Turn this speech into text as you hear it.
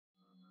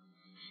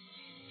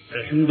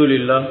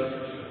Alhamdulillah,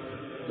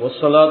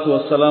 wassalatu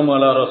wassalamu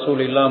ala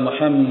rasulillah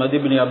Muhammad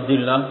ibn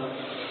Abdullah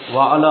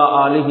wa ala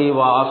alihi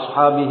wa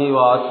ashabihi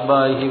wa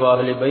asbahihi wa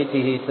ahli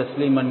baytihi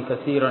tasliman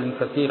kathiran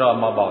kathira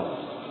amma ba'd.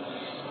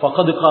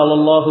 Faqad qala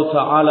Allah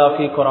ta'ala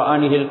fi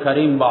Qur'anihi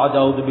al-Karim ba'da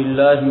a'udhu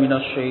billahi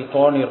minash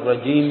shaitanir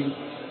rajim.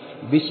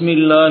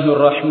 Bismillahir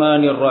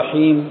rahmanir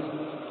rahim.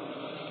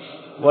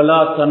 Wa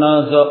la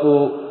tanaza'u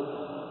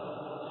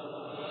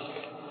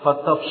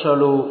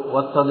fatafshalu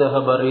wa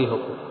tadhhaba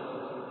rihukum.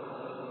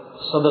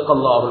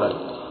 சதகல்லாஹுல்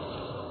அலீம்.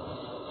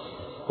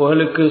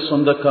 புகழுக்கு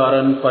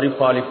சொந்தக்காரன்,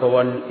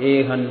 பரிபாலிப்பவன்,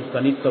 ஏகன்,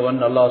 தனித்தவன்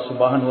அல்லாஹ்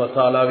சுப்ஹானஹு வ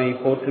தஆலாவை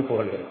போற்றி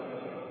புகழ்கிறேன்.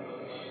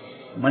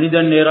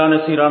 மனிதன் நேரான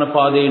சீரான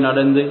பாதையை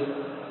நடந்து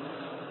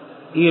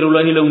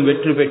ஈருலகிலும்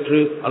வெற்றி பெற்று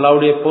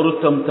அல்லாஹ்வுடைய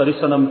பொருத்தம்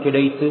தரிசனம்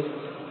கிடைத்து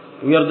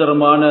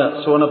உயர்தரமான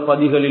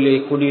சோனப்பதிகளிலே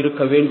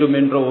குடியிருக்க வேண்டும்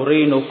என்ற ஒரே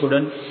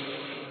நோக்குடன்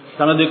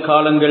தனது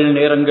காலங்கள்,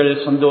 நேரங்கள்,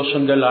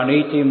 சந்தோஷங்கள்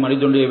அனைத்தையும்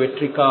மனிதனுடைய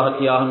வெற்றிக்காக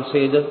தியாகம்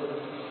செய்து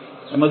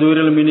நமது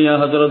உயிரிலும் இனிய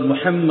ஹஜ்ரத்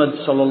முஹம்மது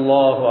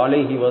ஸல்லல்லாஹு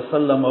அலைஹி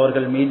வஸல்லம்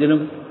அவர்கள்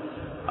மீதிலும்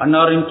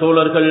அன்னாரின்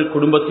தோழர்கள்,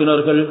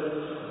 குடும்பத்தினர்கள்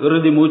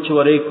இறுதி மூச்சு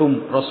வரைக்கும்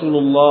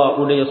ரசூலுல்லாஹ்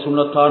உடைய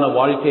சுன்னத்தான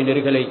வாழ்க்கை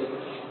நெறிகளை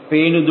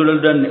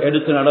பேணுதலுடன்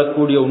எடுத்து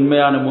நடக்கூடிய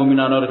உண்மையான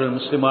மூமினானவர்கள்,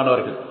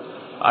 முஸ்லிமானவர்கள்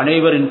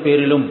அனைவரின்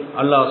பேரிலும்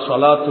அல்லாஹ்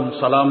ஸலாத்தும்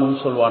சலாமும்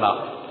சொல்வானா.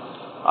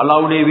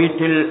 அல்லாஹ்வுடைய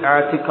வீட்டில்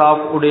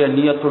இஅ்திகாஃப் உடைய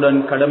நியத்துடன்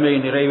கடமையை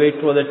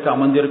நிறைவேற்றுவதற்கு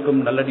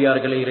அமர்ந்திருக்கும்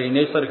நல்லடியார்களே, இறை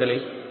நேசர்களே,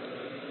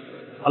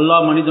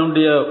 அல்லாஹ்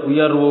மனிதனுடைய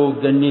உயர்வு,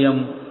 கண்ணியம்,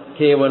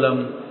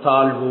 கேவலம்,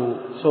 தாழ்வு,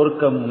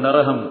 சொர்க்கம்,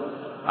 நரகம்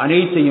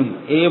அனைத்தையும்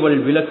ஏவல்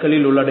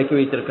விலக்கலில் உள்ளடக்கி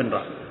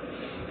வைத்திருக்கின்றான்.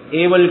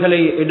 ஏவல்களை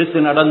எடுத்து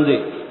நடந்து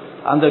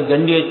அந்த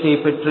கண்ணியத்தை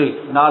பெற்று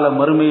நாள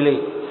மறுமையிலே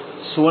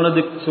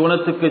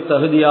சுவனத்துக்கு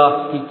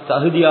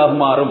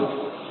தகுதியாகுமாறும்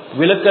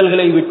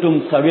விலக்கல்களை விட்டும்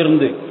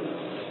தவிர்ந்து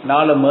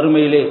நாள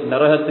மறுமையிலே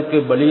நரகத்துக்கு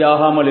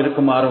பலியாகாமல்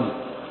இருக்குமாறும்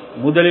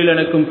முதலில்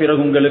எனக்கும்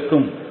பிறகு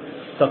உங்களுக்கும்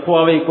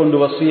தக்வாவை கொண்டு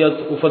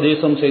வசியத்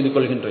உபதேசம் செய்து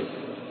கொள்கின்றேன்.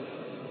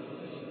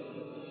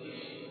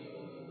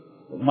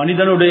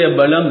 மனிதனுடைய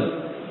பலம்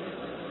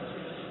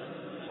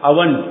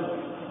அவன்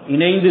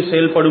இணைந்து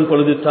செயல்படும்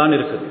பொழுதுதான்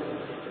இருக்குது.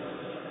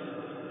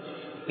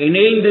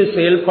 இணைந்து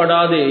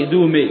செயல்படாத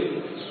எதுவுமே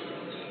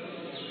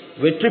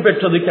வெற்றி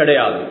பெற்றது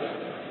கிடையாது.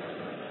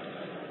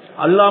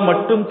 அல்லாஹ்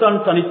மட்டும் தான்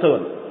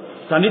தனித்தவன்.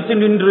 தனித்து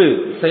நின்று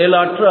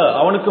செயலாற்ற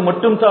அவனுக்கு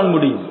மட்டும் தான்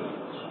முடியும்.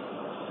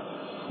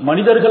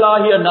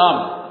 மனிதர்களாகிய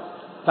நாம்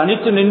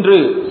தனித்து நின்று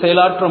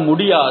செயலாற்ற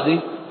முடியாது.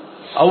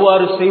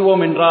 அவ்வாறு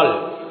செய்வோம் என்றால்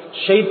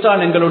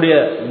ஷைத்தான் எங்களுடைய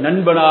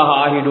நண்பனாக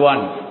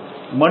ஆகிடுவான்.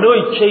 மனோ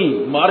இச்சை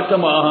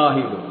மார்க்கமாக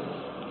ஆகிடும்.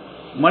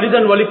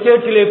 மனிதன்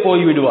வழிகேட்டிலே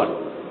போய்விடுவான்.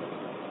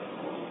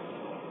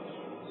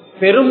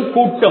 பெரும்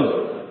கூட்டம்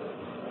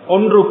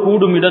ஒன்று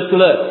கூடும்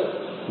இடத்துல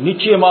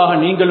நிச்சயமாக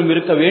நீங்களும்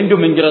இருக்க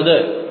வேண்டும் என்கிறத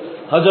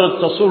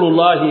ஹஜ்ரத்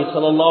ரசூலுல்லாஹி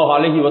ஸல்லல்லாஹு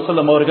அலைஹி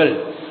வஸல்லம் அவர்கள்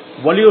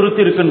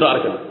வலியுறுத்தி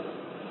இருக்கின்றார்கள்.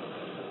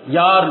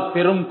 யார்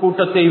பெரும்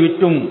கூட்டத்தை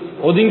விட்டும்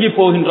ஒதுங்கி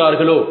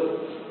போகின்றார்களோ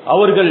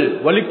அவர்கள்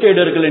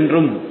வழிகேடர்கள்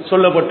என்றும்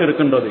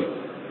சொல்லப்பட்டிருக்கின்றது.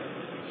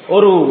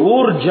 ஒரு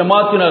ஊர்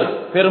ஜமாத்தினர்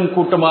பெரும்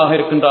கூட்டமாக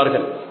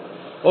இருக்கின்றார்கள்.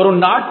 ஒரு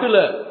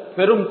நாட்டில்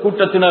பெரும்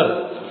கூட்டத்தினர்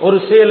ஒரு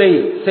செயலை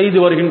செய்து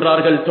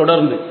வருகின்றார்கள்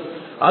தொடர்ந்து.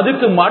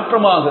 அதுக்கு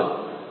மாற்றமாக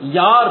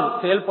யார்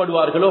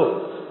செயல்படுவார்களோ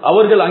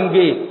அவர்கள்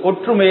அங்கே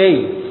ஒற்றுமையை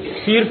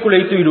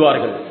சீர்குலைத்து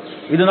விடுவார்கள்.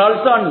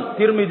 இதனால் தான்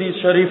திர்மிதி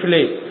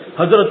ஷரீஃபிலே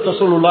ஹஜ்ரத்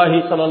ரசூலுல்லாஹி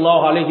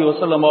ஸல்லல்லாஹு அலைஹி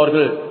வஸல்லம்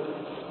அவர்கள்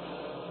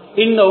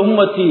இன்ன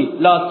உம்மத்தி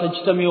லா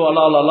தஜ்தமிஉ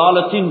அலா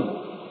லலாலத்தின்,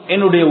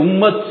 என்னுடைய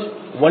உம்மத்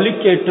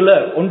வழிகேட்டுல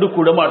ஒன்று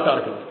கூட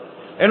மாட்டார்கள்.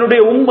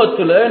 என்னுடைய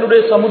உம்மத்துல,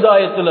 என்னுடைய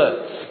சமுதாயத்துல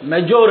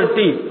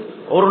மெஜாரிட்டி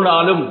ஒரு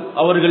நாளும்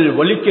அவர்கள்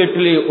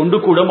வழிகேட்டிலே ஒன்று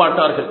கூட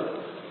மாட்டார்கள்.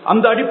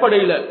 அந்த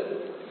அடிப்படையில்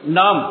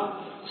நாம்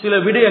சில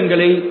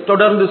விடயங்களை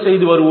தொடர்ந்து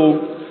செய்து வருவோம்.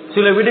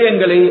 சில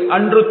விடயங்களை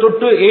அன்று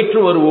தொட்டு ஏற்று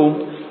வருவோம்.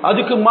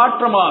 அதுக்கு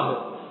மாற்றமாக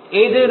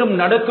ஏதேனும்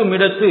நடக்கும்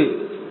இடத்து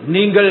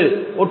நீங்கள்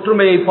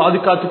ஒற்றுமையை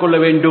பாதுகாத்துக் கொள்ள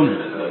வேண்டும்.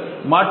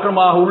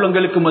 மாற்றமாக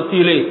உள்ளங்களுக்கு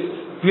மத்தியிலே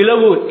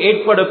பிளவு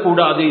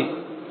ஏற்படக்கூடாது.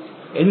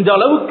 எந்த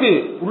அளவுக்கு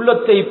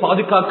உள்ளத்தை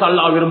பாதுகாக்க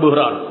அல்லாஹ்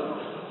விரும்புகிறான்,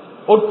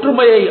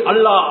 ஒற்றுமையை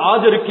அல்லாஹ்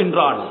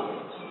ஆதரிக்கின்றான்.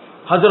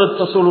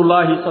 ஹஜ்ரத்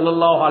ரசூலுல்லாஹி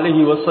ஸல்லல்லாஹு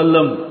அலைஹி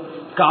வஸல்லம்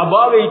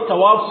கஅபாவை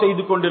தவாப்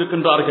செய்து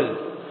கொண்டிருக்கின்றார்கள்.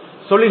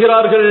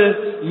 சொல்கிறார்கள்,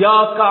 யா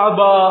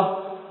கஅபா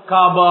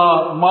கஅபா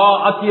மா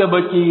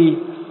அத்யபகி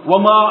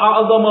வமா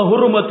அஅதம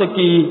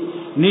ஹுர்மதகி,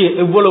 நீ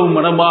எவ்வளவு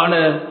மனமான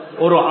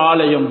ஒரு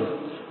ஆலயம்,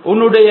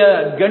 உன்னுடைய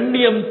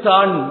கண்ணியம்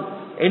தான்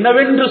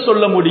என்னவென்று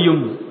சொல்ல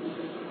முடியும்.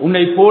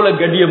 உன்னை போல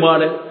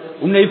கண்ணியமான,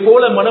 உன்னை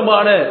போல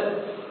மனமான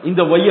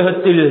இந்த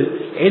வையகத்தில்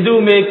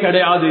எதுவுமே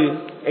கிடையாது.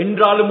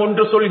 என்றாலும்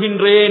ஒன்று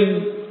சொல்கின்றேன்,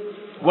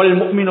 வல்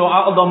முஃமினு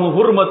அஅதமு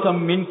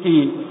ஹுர்மதம் மின்கி,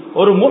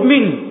 ஒரு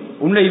முஃமின்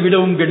உன்னை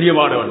விடவும்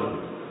கண்ணியமானவன்.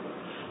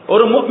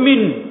 ஒரு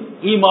முஃமின்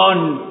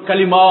ஈமான்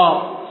கலிமா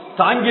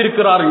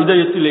தாங்கியிருக்கிறார்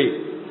இதயத்திலே,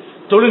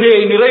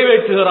 தொழுகையை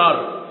நிறைவேற்றுகிறார்,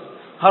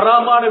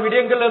 ஹராமான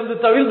விடயங்களிலிருந்து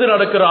தவிர்த்து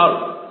நடக்கிறார்,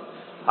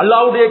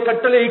 அல்லாஹ்வுடைய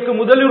கட்டளைக்கு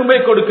முதலுரிமை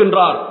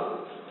கொடுக்கின்றார்,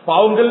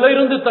 பாவங்களில்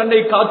இருந்து தன்னை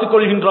காத்துக்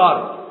கொள்கின்றார்.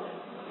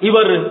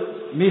 இவர்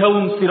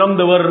மிகவும்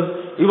சிறந்தவர்,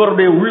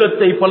 இவருடைய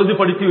உள்ளத்தை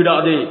பழுதுபடுத்தி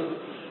விடாதே,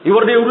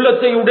 இவருடைய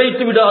உள்ளத்தை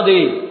உடைத்து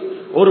விடாதே.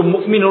 ஒரு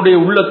முஃமினுடைய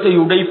உள்ளத்தை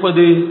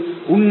உடைப்பது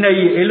உன்னை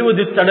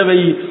 70 தடவை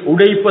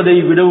உடைப்பதை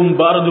விடவும்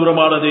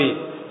பாரதூரமானது.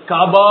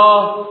 காபா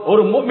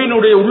ஒரு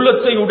முஃமினுடைய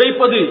உள்ளத்தை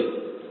உடைப்பது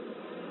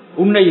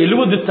உன்னை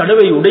 70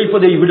 தடவை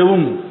உடைப்பதை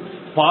விடவும்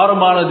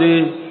பாரமானது,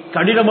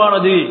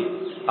 கடினமானது.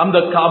 அந்த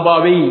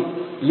காபாவை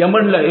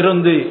யமன்ல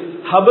இருந்து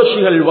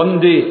ஹபஷிகள்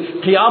வந்து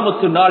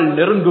கியாமத்து நாள்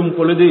நெருங்கும்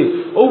பொழுது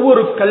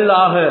ஒவ்வொரு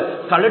கல்லாக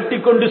கலட்டி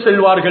கொண்டு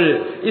செல்வார்கள்.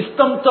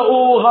 இஸ்தம்தூ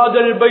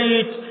ஹாதல்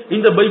பைத்,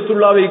 இந்த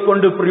பைத்துல்லாவை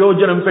கொண்டு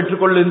பிரயோஜனம்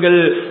பெற்றுக்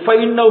கொள்ளுங்கள்.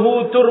 ஃபைன்னஹு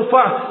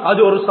துர்ஃபா, அது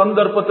ஒரு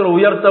சந்தர்ப்பத்தில்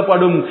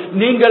உயர்த்தப்படும்.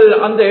 நீங்கள்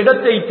அந்த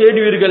இடத்தை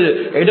தேடுவீர்கள்,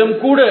 இடம்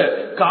கூட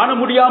காண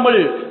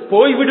முடியாமல்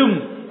போய்விடும்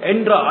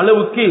என்ற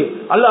அளவுக்கு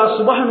அல்லாஹ்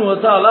சுப்ஹானஹு வ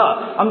தஆலா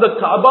அந்த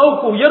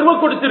காபாவுக்கு உயர்வு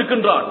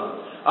கொடுத்திருக்கின்றான்.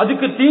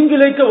 அதுக்கு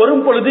தீங்கிழைக்க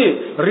வரும் பொழுது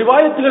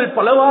ரிவாயத்துகள்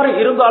பலவாறு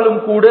இருந்தாலும்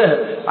கூட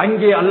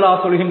அங்கே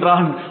அல்லாஹ்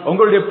சொல்கின்றான்,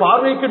 உங்களுடைய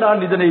பார்வைக்கு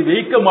நான் இதனை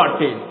வைக்க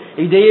மாட்டேன்.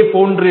 இதே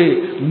போன்று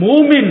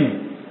மூமின்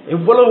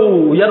எவ்வளவு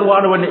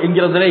உயர்வானவன்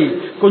என்கிறதை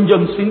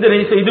கொஞ்சம் சிந்தனை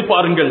செய்து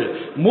பாருங்கள்.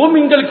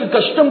 மூமின்களுக்கு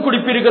கஷ்டம்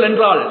கொடுப்பீர்கள்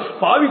என்றால்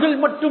பாவிகள்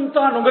மட்டும்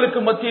தான் உங்களுக்கு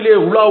மத்தியிலே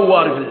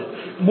உலாவுவார்கள்.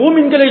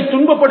 மூமின்களை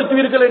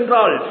துன்பப்படுத்துவீர்கள்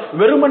என்றால்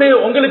வெறுமனே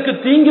உங்களுக்கு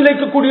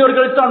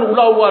தீங்கிழைக்கக்கூடியவர்கள் தான்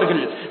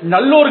உலாவுவார்கள்.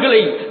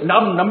 நல்லோர்களை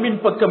நாம் நம்மின்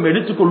பக்கம்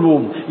எடுத்துக்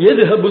கொள்வோம்.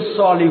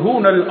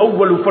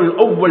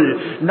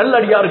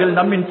 நல்லடியார்கள்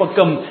நம்மின்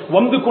பக்கம்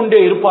வந்து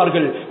கொண்டே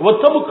இருப்பார்கள்.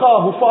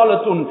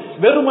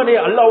 வெறுமனே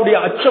அல்லாஹ்வுடைய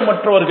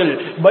அச்சமற்றவர்கள்,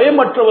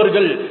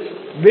 பயமற்றவர்கள்,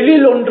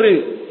 வெளியில் ஒன்று,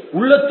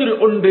 உள்ளத்தில்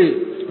ஒன்று,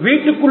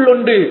 வீட்டுக்குள்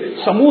ஒன்று,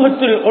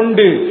 சமூகத்தில்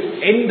ஒன்று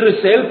என்று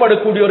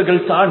செயல்படக்கூடியவர்கள்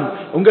தான்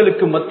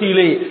உங்களுக்கு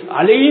மத்தியிலே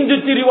அலைந்து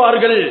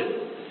திரிவார்கள்.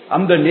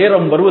 அந்த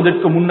நேரம்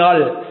வருவதற்கு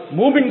முன்னால்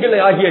மூமின்களை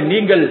ஆகிய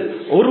நீங்கள்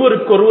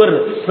ஒருவருக்கொருவர்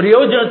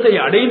பிரயோஜனத்தை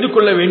அடைந்து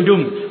கொள்ள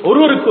வேண்டும்.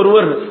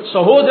 ஒருவருக்கொருவர்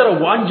சகோதர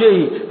வாஞ்சை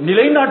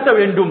நிலைநாட்ட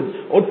வேண்டும்.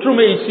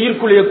 ஒற்றுமை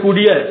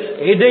சீர்குலையக்கூடிய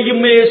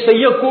எதையுமே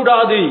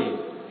செய்யக்கூடாது.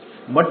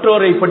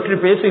 மற்றவரை பற்றி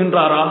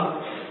பேசுகின்றாரா?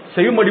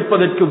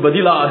 செய்மடிப்பதற்கு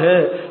பதிலாக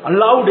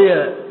அல்லாஹ்வுடைய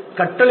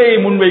கட்டளையை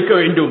முன்வைக்க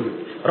வேண்டும்.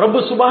 ரப்பு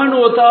சுப்ஹானஹு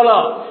வ தஆலா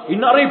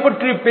இன்னாரை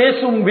பற்றி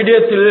பேசும்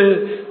விடயத்தில்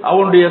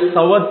அவனுடைய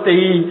சவத்தை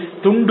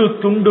துண்டு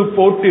துண்டு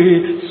போட்டு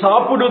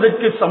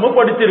சாப்பிடுவதற்கு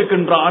சமப்படுத்தி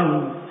இருக்கின்றான்.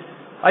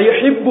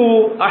 அயஹிப்பு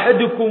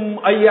அஹதுக்கும்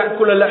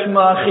அய்யகுல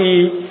லஹ்மா அஹி,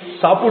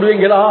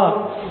 சாப்பிடுவீங்களா?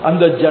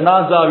 அந்த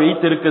ஜனாசா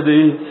வைத்திருக்குது,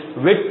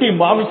 வெட்டி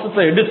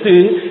மாமிசத்தை எடுத்து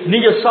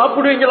நீங்க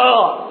சாப்பிடுவீங்களா?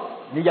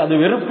 நீங்க அது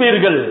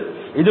வெறுப்பீர்கள்.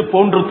 இது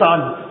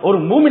போன்றுதான் ஒரு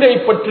மூமினை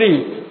பற்றி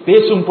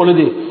பேசும்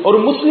பொழுது, ஒரு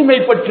முஸ்லிமை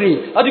பற்றி,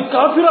 அது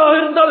காபிராக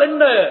இருந்தால்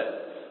என்ன,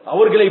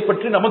 அவர்களை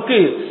பற்றி நமக்கு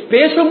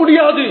பேச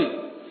முடியாது.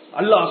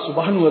 அல்லாஹ்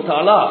சுப்ஹானஹு வ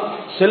தஆலா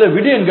சில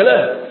விடயங்களை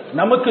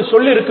நமக்கு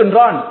சொல்லி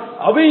இருக்கின்றான்.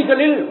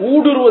 அவைகளில்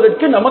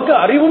ஊடுருவதற்கு நமக்கு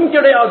அறிவும்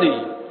கிடையாது.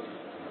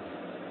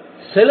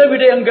 சில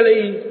விடயங்களை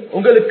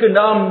உங்களுக்கு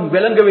நாம்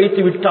விளங்க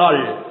வைத்து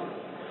விட்டால்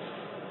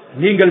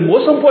நீங்கள்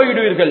மோசம்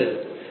போய்விடுவீர்கள்.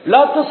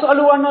 லா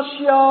தஸ்அலு அன்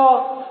அஷ்யா,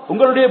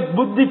 உங்களுடைய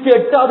புத்திக்கு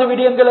எட்டாத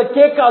விடயங்களை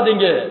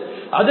கேட்காதீங்க,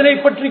 அதனை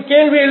பற்றி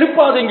கேள்வி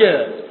எழுப்பாதீங்க.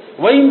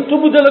 வைன்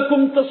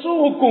துபுதலுக்கும்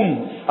தசூவுக்கும்,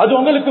 அது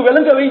உங்களுக்கு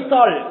விளங்க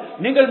வைத்தால்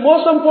நீங்கள்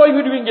மோசம்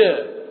போய்விடுவீங்க.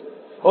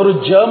 ஒரு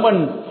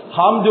ஜெர்மன்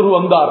ஹாம்துர்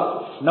வந்தார்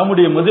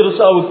நம்முடைய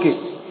மதரசாவுக்கு.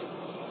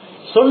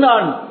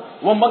 சொன்னான்,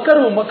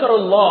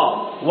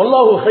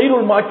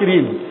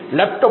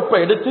 லேப்டாப்பை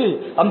எடுத்து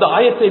அந்த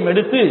ஆயத்தை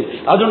எடுத்து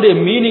அதனுடைய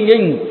மீனிங்கை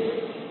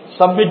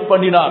சப்மிட்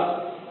பண்ணினார்.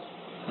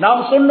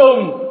 நாம்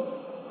சொன்னோம்,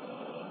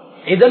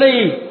 இதனை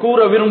கூற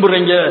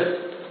விரும்புறீங்க?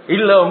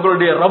 இல்ல,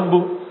 உங்களுடைய ரப்பு,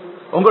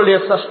 உங்களுடைய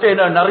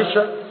சஸ்டெய்னர்,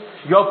 நரிஷர்,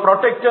 யுவர்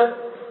ப்ரொடெக்டர்,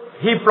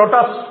 ஹி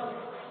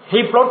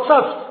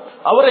ப்ளோட்ஸ்,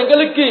 அவர்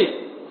எங்களுக்கு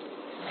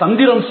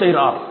தந்திரம்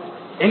செய்கிறார்,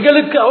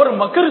 எங்களுக்கு அவர்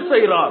மக்கர்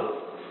செய்கிறார்.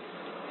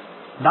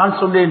 நான்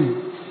சொன்னேன்,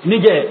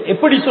 நீங்க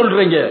எப்படி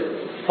சொல்றீங்க?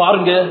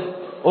 பாருங்க,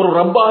 ஒரு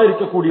ரப்பாக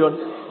இருக்கக்கூடியவன்,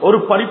 ஒரு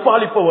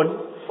பரிபாலிப்பவன்,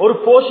 ஒரு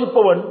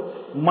போஷிப்பவன்,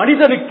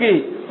 மனிதனுக்கு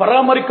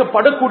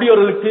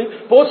பராமரிக்கப்படக்கூடியவர்களுக்கு,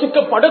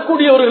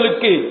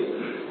 போஷிக்கப்படக்கூடியவர்களுக்கு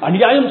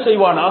அநியாயம்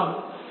செய்வானா?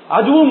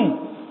 அதுவும்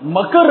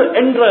மக்கர்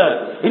என்ற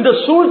இந்த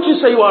சூழ்ச்சி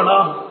செய்வானா?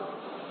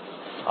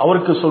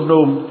 அவருக்கு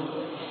சொன்னோம்,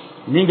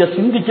 நீங்க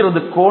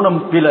சிந்திக்கிறது கோணம்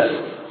பில.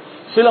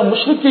 சில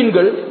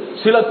முஸ்லிம்கள்,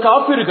 சில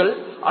காபிர்கள்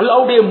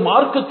அல்லாஹ்வுடைய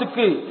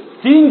மார்க்கத்துக்கு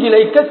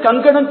தீங்கிழைக்க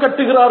கங்கணம்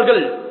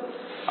கட்டுகிறார்கள்.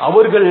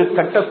 அவர்கள்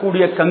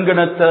கட்டக்கூடிய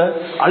கங்கணத்தை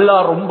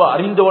அல்லாஹ் ரொம்ப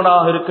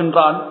அறிந்தவனாக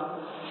இருக்கின்றான்.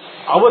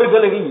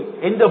 அவர்களை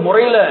எந்த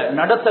முறையில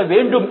நடத்த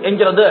வேண்டும்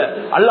என்கிறத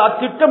அல்லாஹ்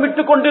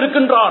திட்டமிட்டு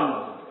கொண்டிருக்கின்றான்.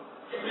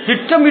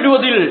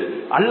 திட்டமிடுவதில்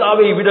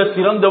அல்லாஹ்வை விட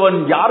சிறந்தவன்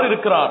யார்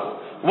இருக்கிறார்?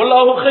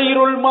 வல்லாஹு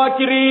கைருல்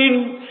மாக்கிரீன்.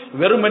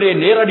 வெறுமனே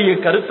நேரடிய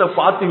கருத்தை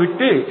பார்த்து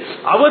விட்டு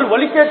அவர்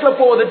வழிகேட்ல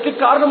போவதற்கு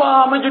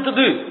காரணமாக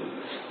அமைஞ்சிட்டது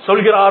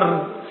சொல்கிறார்.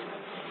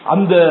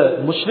 அந்த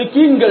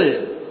முஸ்லிக்கீன்கள்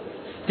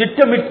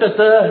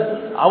திட்டமிட்டத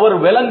அவர்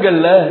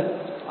விளங்கல்ல,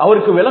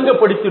 அவருக்கு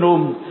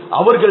விளங்கப்படுத்தினோம்.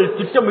 அவர்கள்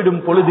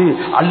திட்டமிடும் பொழுது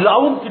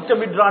அல்லாஹ்வும்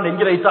திட்டமிடுறான்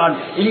என்கிறதைத்தான்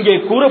இங்கே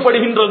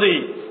கூறப்படுகின்றது.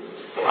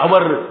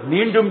 அவர்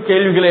மீண்டும்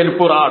கேள்விகளை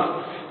எழுப்புகிறார்.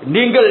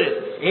 நீங்கள்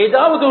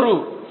ஏதாவது ஒரு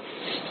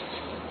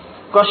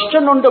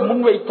கொஸ்டின் ஒன்றை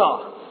முன்வைத்தா,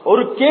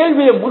 ஒரு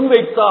கேள்வியை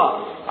முன்வைத்தா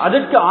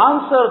அதற்கு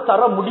ஆன்சர்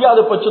தர முடியாத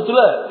பட்சத்துல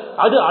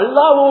அது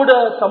அல்லாஹ்வோட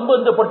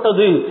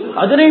சம்பந்தப்பட்டது,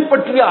 அதனை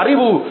பற்றிய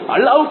அறிவு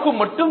அல்லாஹ்வுக்கு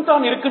மட்டும்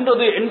தான்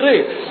இருக்கின்றது என்று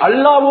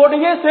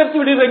அல்லாஹ்வோடையே சேர்த்து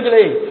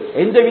விடுறீங்களே.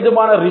 எந்த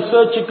விதமான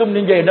ரிசர்ச்சுக்கும்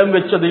நீங்க இடம்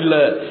வச்சதில்ல.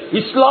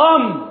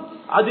 இஸ்லாம்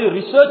அது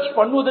ரிசர்ச்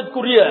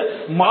பண்ணுவதற்குரிய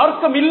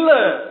மார்க்கம் இல்ல.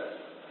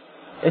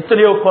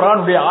 எத்தனையோ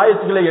குர்ஆனுடைய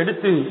ஆயத்துக்களை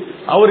எடுத்து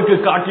அவருக்கு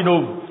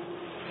காட்டினோம்.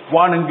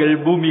 வானங்கள்,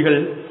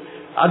 பூமிகள்,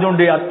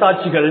 அதனுடைய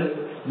அத்தாட்சிகள்,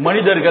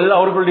 மனிதர்கள்,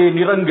 அவர்களுடைய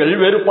நிறங்கள்,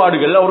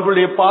 வேறுபாடுகள்,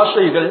 அவர்களுடைய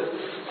பாஷைகள்,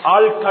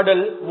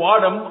 ஆழ்கடல்,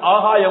 வானம்,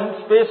 ஆகாயம்,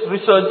 ஸ்பேஸ்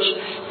ரிசர்ச்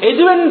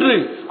எதுவென்று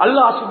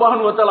அல்லாஹ்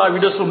சுப்ஹானஹு வ தஆலா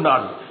விட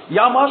சொன்னான்.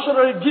 யா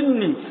மாஷரல்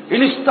ஜின்னி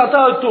இன்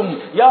இஸ்ததாதும்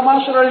யா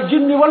மாஷரல்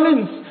ஜின்னி வல்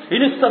இன்ஸ்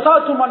இன்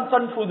இஸ்ததாதும் அன்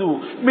தன்ஃபுது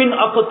மின்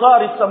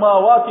அக்தாரி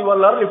ஸமாவாதி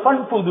வல் அர்தி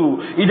ஃபன்ஃபுது.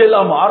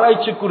 இதெல்லாம்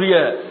ஆராய்ச்சிக்குரிய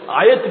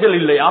ஆயத்துகள்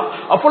இல்லையா?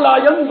 அஃபலா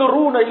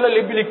யன்துரூன இலல்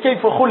இப்லி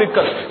கைஃப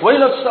குலிகத் வ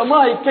இலஸ்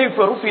ஸமாஇ கைஃப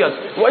ருஃபியத்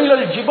வ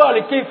இலல்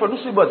ஜிபாலி கைஃப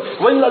நுஸிபத்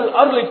வ இலல்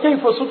அர்தி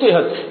கைஃப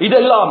சுதிஹத்.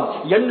 இதெல்லாம்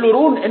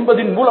யன்லுரூன்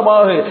என்பதின்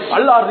மூலமாக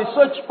அல்லாஹ்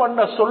ரிசர்ச்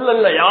பண்ண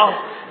சொல்லலையா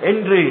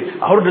என்று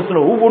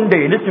அவரிடத்தில் ஒவ்வொன்றை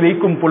எடுத்து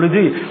வைக்கும்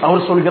பொழுது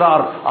அவர்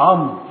சொல்கிறார்,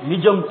 ஆம்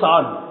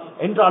நிஜம்தான்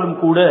என்றாலும்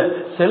கூட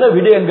சில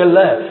விடயங்கள்ல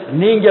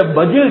நீங்க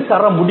பதில்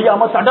தர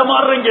முடியாம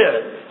தடமாறுறீங்க.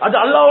 அது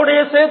அல்லாஹ்வுடைய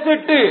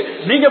சேர்த்துட்டு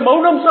நீங்க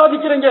மௌனம்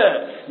சாதிக்கிறீங்க,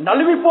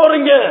 நழுவி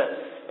போறீங்க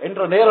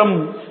என்ற நேரம்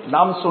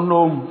நாம்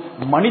சொன்னோம்,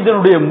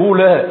 மனிதனுடைய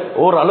மூளை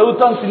ஓரளவு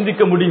தான்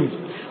சிந்திக்க முடியும்.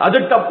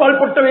 அதற்கு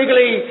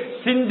அப்பாற்பட்டவைகளை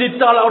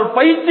சிந்தித்தால் அவர்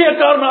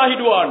பைத்தியக்காரன்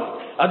ஆகிடுவான்.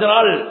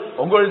 அதனால்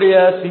உங்களுடைய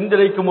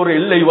சிந்தனைக்கும் ஒரு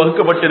எல்லை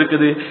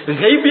வகுக்கப்பட்டிருக்குது.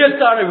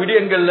 கைபியத்தான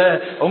விடயங்கள்ல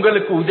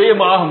உங்களுக்கு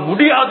உதயமாக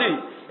முடியாது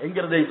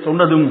என்கிறதை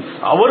சொன்னதும்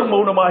அவர்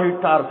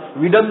மௌனமாகிட்டார்.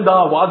 விடந்தா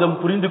வாதம்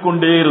புரிந்து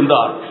கொண்டே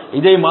இருந்தார்.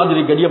 இதே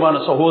மாதிரி கண்ணியமான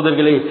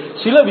சகோதரர்களே,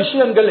 சில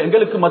விஷயங்கள்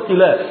எங்களுக்கு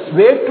மத்தியில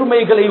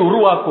வேற்றுமைகளை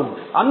உருவாக்கும்.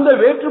 அந்த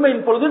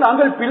வேற்றுமையின் பொழுது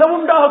நாங்கள்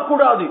பிளவுண்டாக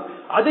கூடாது.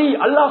 அதை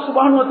அல்லாஹ்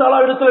சுப்ஹானஹு வ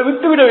தஆலா இடத்துல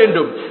விட்டுவிட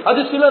வேண்டும்.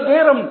 அது சில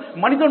நேரம்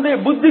மனிதனுடைய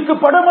புத்திக்கு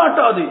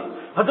படமாட்டாது.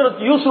 ஹஜ்ரத்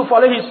யூசுப்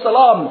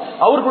அலைஹிஸ்ஸலாம்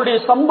அவர்களுடைய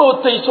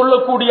சம்பவத்தை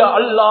சொல்லக்கூடிய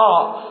அல்லாஹ்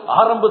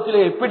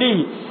ஆரம்பத்திலே எப்படி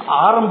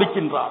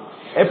ஆரம்பிக்கின்றான்,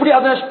 எப்படி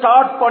அதை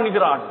ஸ்டார்ட்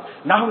பண்ணுகிறான்.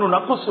 நஹ்னு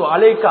நக்ஸு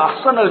அலைக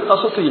அஹ்ஸனல்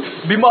கஸஸி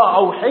பிமா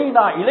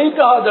அவ்ஹைனா இலைக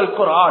ஹாதல்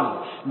குர்ஆன்.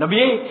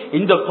 நபியே,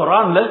 இந்த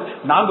குர்ஆன்ல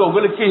நாங்க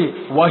உங்களுக்கு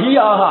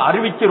வஹியாக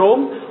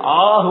அறிவிக்கிறோம்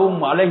ஆகும்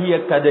அழகிய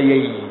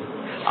கதையை.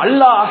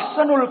 அல்லாஹ்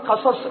அஹ்ஸனுல்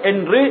கஸஸ்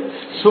என்று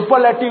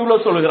சூப்பர்லேட்டிவ்ல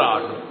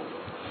சொல்கிறான்.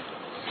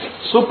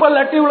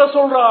 சூப்பர்லேட்டிவ்ல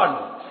சொல்றான்,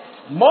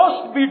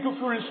 மோஸ்ட்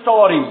பியூட்டிஃபுல்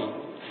ஸ்டோரி.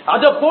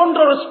 அத போன்ற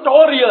ஒரு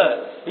ஸ்டோரிய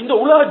இந்த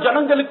உலக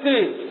ஜனங்களுக்கு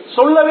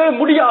சொல்லவே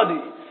முடியாது.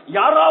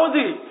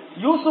 யாராவது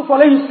யூசுப்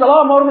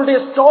அலைஹிஸ்ஸலாம் அவர்களுடைய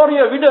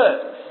ஸ்டோரியை விட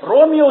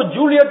ரோமியோ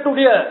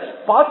ஜூலியட்டுடைய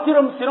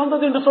பாத்திரம்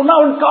சிறந்தது என்று சொன்னா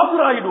அவன்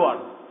காபிர்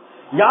ஆகிடுவான்.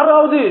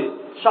 யாராவது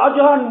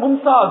ஷாஜஹான்,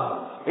 மும்தாஸ்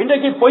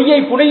இன்றைக்கு பொய்யை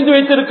புனைந்து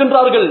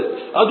வைத்திருக்கின்றார்கள்,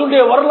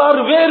 அதனுடைய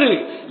வரலாறு வேறு.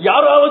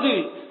 யாராவது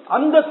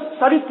அந்த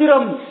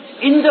சரித்திரம்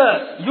இந்த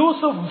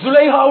யூசுப்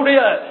ஜுலைஹாவுடைய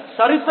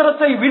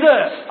சரித்திரத்தை விட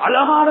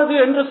அழகானது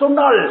என்று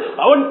சொன்னால்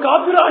அவன்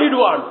காபிர்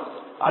ஆகிடுவான்.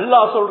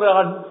 அல்லாஹ்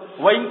சொல்றான்,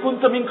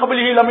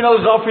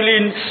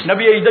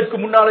 நபியை, இதற்கு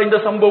முன்னால் இந்த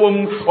சம்பவம்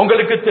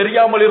உங்களுக்கு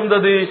தெரியாமல்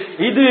இருந்தது.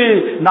 இது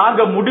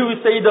நாங்க முடிவு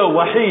செய்த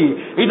வஹி.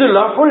 இது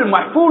லஹுல்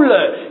மஹ்ஃபூல்ல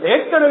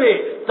ஏற்கனவே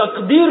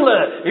தக்தீர்ல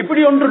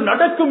இப்படி ஒன்று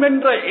நடக்கும்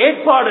என்ற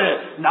ஏற்பாடு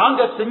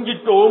நாங்க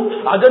செஞ்சிட்டோம்.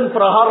 அதன்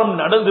பிரகாரம்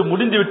நடந்து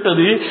முடிந்து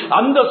விட்டது.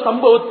 அந்த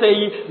சம்பவத்தை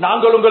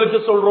நாங்கள்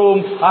உங்களுக்கு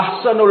சொல்றோம்.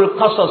 அஹ்ஸனுல்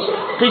கஸஸ்.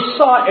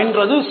 கிஸ்ஸா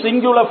என்றது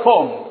சிங்குலர்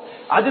ஃபார்ம்.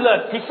 அதுல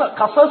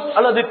கஸஸ்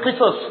அல்லது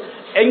கிஸஸ்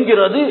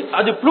என்கிறது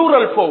அது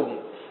ப்ளூரல் ஃபார்ம்,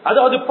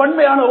 அதாவது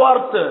பன்மையான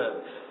வார்த்தை.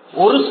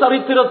 ஒரு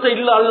சரித்திரத்தை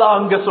இல்ல அல்லாஹ்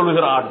அங்க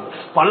சொல்கிறான்,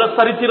 பல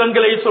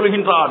சரித்திரங்களை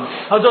சொல்கின்றான்.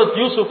 ஹஜ்ரத்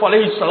யூசுப்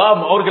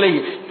அலைஹிஸ்ஸலாம் அவர்களை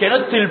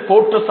கிணற்றில்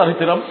போட்ட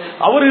சரித்திரம்,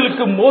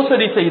 அவர்களுக்கு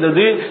மோசடி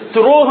செய்தது,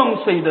 துரோகம்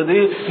செய்தது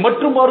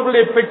மற்றும்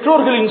அவர்களுடைய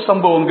பெற்றோர்களின்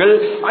சம்பவங்கள்,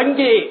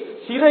 அங்கே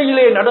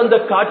சிறையிலே நடந்த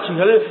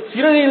காட்சிகள்,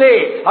 சிறையிலே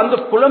அந்த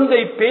குழந்தை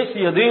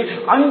பேசியது,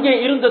 அங்கே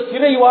இருந்த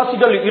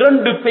சிறைவாசிகள்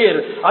 2 பேர்,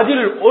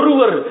 அதில்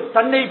ஒருவர்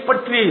தன்னை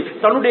பற்றி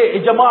தன்னுடைய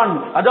எஜமான்,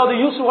 அதாவது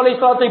யூசுப்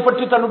அலைஹிஸ்ஸலாத்தை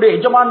பற்றி தன்னுடைய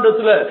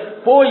எஜமானிடத்துல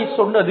போய்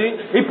சொன்னது.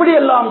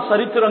 இப்படியெல்லாம்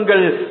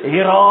சரித்திரங்கள்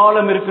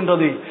ஏராளம்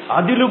இருக்கின்றது.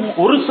 அதிலும்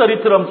ஒரு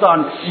சரித்திரம்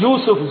தான்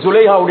யூசுப்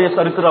ஜுலைஹாவுடைய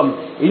சரித்திரம்.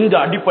 இந்த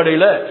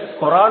அடிப்படையில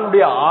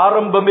குர்ஆனுடைய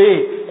ஆரம்பமே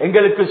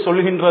எங்களுக்கு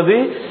சொல்கின்றது,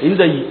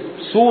 இந்த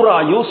சூரா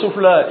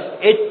யூசுப்ல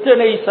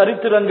எத்தனை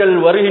சரித்திரங்கள்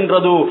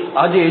வருகின்றதோ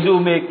அது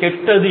எதுவுமே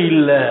கெட்டது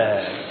இல்ல,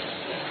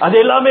 அது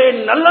எல்லாமே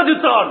நல்லது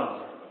தான்.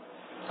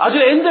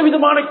 அதுல எந்த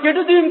விதமான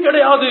கெடுதியும்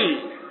கிடையாது.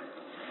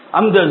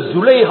 அந்த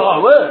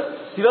ஜுலைஹாவை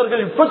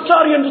சிலர்கள்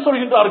விபச்சாரி என்று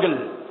சொல்கின்றார்கள்.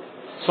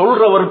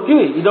 சொல்றவருக்கு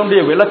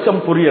இதனுடைய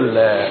விளக்கம் புரியல,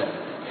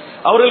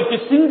 அவர்களுக்கு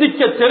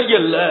சிந்திக்க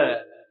தெரியல.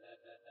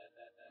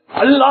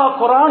 அல்லாஹ்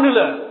குர்ஆனில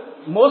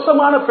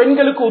மோசமான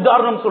பெண்களுக்கு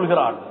உதாரணம்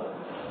சொல்கிறான்.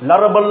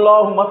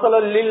 லரபல்லாஹு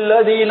மஸலல்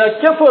லில்லதீன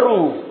கஃபரு.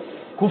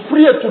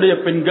 குஃப்ரியத்துடைய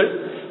பெண்கள்,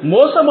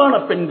 மோசமான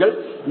பெண்கள்,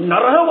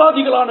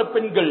 நரகவாதிகளான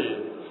பெண்கள்.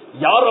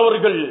 யார்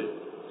அவர்கள்?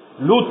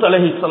 லூத்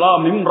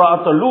அலைஹிஸ்ஸலாம்,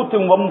 இம்ராத் லூத்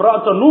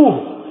வம்ராத் நூஹ்,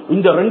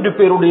 இந்த 2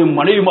 பேருடைய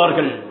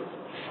மனைவிமார்கள்.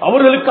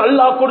 அவர்களுக்கு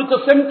அல்லாஹ் கொடுத்த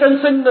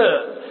சென்டென்ஸ் என்ன?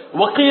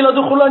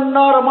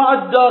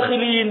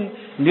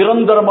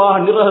 நிரந்தரமாக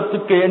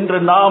நிரகத்துக்கு என்று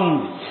நாம்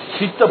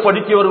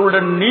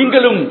சித்தப்படுத்தியவர்களுடன்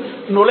நீங்களும்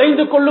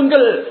நுழைந்து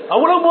கொள்ளுங்கள்.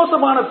 அவ்வளவு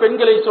மோசமான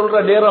பெண்களை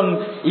சொல்ற நேரம்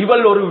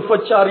இவள் ஒரு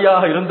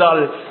விபச்சாரியாக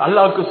இருந்தால்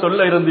அல்லாஹ்வுக்கு சொல்ல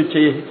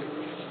இருந்துச்சு.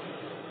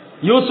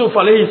 யூசுப்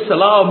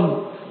அலைஹிஸ்ஸலாம்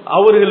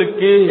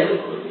அவர்களுக்கு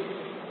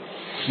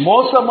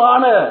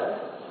மோசமான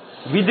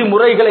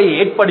விதிமுறைகளை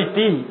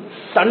ஏற்படுத்தி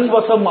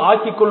தன்வசம்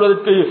ஆக்கிக்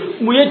கொள்வதற்கு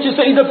முயற்சி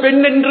செய்த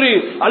பெண் என்று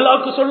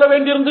அல்லாஹ்வுக்கு சொல்ல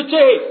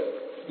வேண்டியிருந்துச்சே.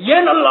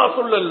 ஏன் அல்லாஹ்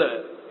சொல்லல?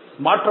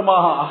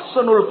 மாற்றமாக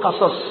அஹ்ஸனுல்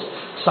கஸஸ்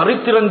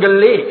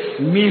சரித்திரங்களே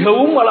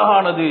மிகவும்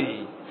அழகானது.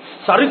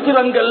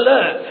 சரித்திரங்கள்ல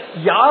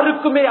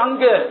யாருக்குமே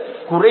அங்க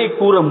குறை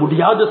கூற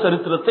முடியாத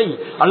சரித்திரத்தை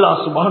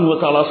அல்லாஹ் சுப்ஹானஹு வ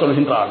தஆலா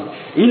சொல்கின்றான்.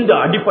 இந்த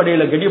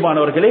அடிப்படையில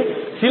கண்ணியமானவர்களே,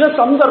 சில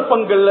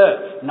சந்தர்ப்பங்கள்ல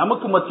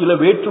நமக்கு மத்தியில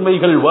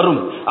வேற்றுமைகள்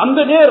வரும். அந்த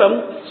நேரம்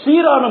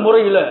சீரான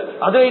முறையில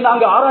அதை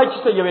நாங்க ஆராய்ச்சி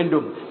செய்ய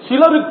வேண்டும்.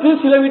 சிலருக்கு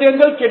சில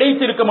விடயங்கள்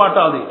கிடைத்திருக்க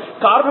மாட்டாது.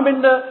 காரணம்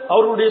என்ன?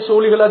 அவர்களுடைய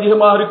சோழிகள்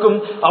அதிகமாக இருக்கும்,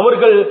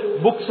 அவர்கள்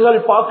புக்ஸ்கள்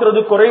பார்க்கிறது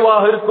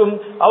குறைவாக இருக்கும்,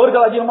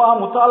 அவர்கள் அதிகமாக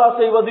முத்தாலா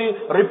செய்வது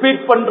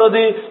ரிப்பீட்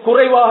பண்றது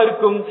குறைவாக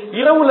இருக்கும்.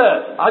 இரவுல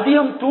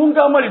அதிகம்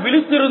தூங்காமல்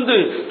விழித்திருந்து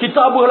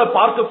கிதாபுகளை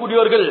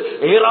பார்க்கக்கூடியவர்கள்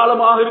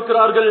ஏராளமாக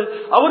இருக்கிறார்கள்.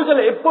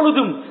 அவர்கள்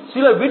எப்பொழுதும்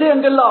சில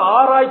விடயங்கள்ல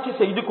ஆராய்ச்சி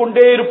செய்து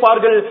கொண்டே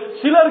இருப்பார்கள்.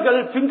 சிலர்கள்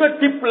பிங்கர்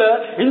டிப்ல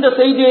இந்த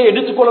செய்தியை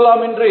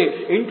எடுத்துக்கொள்ளலாம் என்று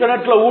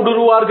இன்டர்நெட்ல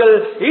ஊடுருவார்கள்.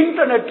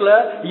 இன்டர்நெட்ல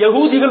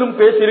யகூதிகளும்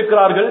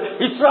பேசியிருக்கிறார்கள்,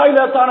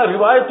 இஸ்ராயலான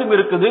ரிவாயத்தும்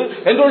இருக்குது,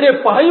 எங்களுடைய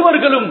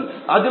பகைவர்களும்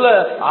அதுல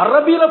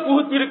அரபியில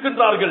புகுத்தி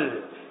இருக்கின்றார்கள்.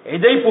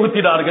 எதை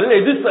புகுத்தினார்கள்,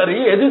 எது சரி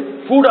எது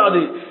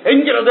கூடாது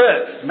என்கிறத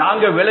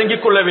நாங்க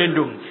விளங்கிக் கொள்ள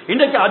வேண்டும்.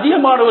 இன்றைக்கு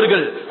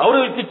அதிகமானவர்கள்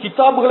அவர்களுக்கு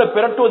கிதாபுகளை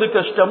பிரட்டுவது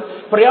கஷ்டம்,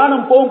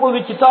 பிரயாணம் போகும்போது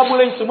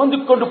கிதாபுகளை சுமந்து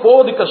கொண்டு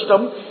போவது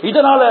கஷ்டம்.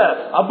 இதனால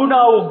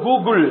அபுனாவு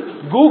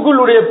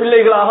கூகுளுடைய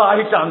பிள்ளைகளாக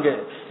ஆகிட்டாங்க.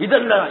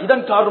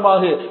 இதன்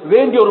காரணமாக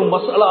வேண்டிய ஒரு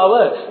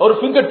மசாலாவை ஒரு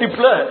பிங்கர்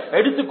டிப்ல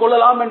எடுத்துக்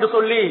கொள்ளலாம் என்று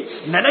சொல்லி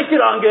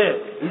நினைக்கிறாங்க.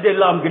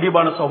 இதெல்லாம்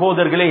கிடிபான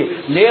சகோதரர்களே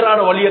நேரான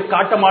வழியை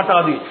காட்ட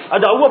மாட்டாது.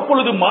 அது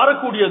அவ்வப்பொழுது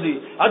மாறக்கூடியது,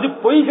 அது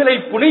பொய்களை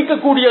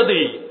புனைக்கக்கூடியது.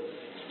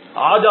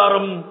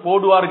 ஆதாரம்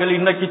போடுவார்கள்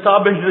இன்ன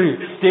கிதாப் என்று,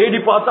 தேடி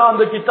பார்த்தா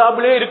அந்த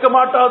கிதாபிலே இருக்க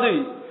மாட்டாது.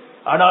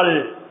 ஆனால்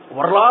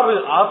வரலாறு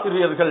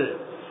ஆசிரியர்கள்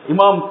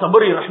இமாம்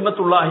தபரி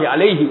ரஹ்மத்துல்லாஹி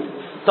அலைஹி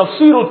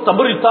தஃப்சீரு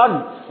தபரி தான்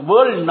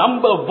வேர்ல்ட்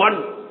நம்பர்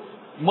 1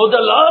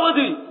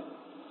 முதலாவது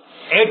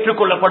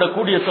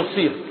ஏற்றுக்கொள்ளப்படக்கூடிய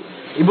தஃப்சீர்.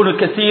 இப்னு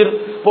கஸீர்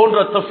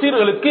போன்ற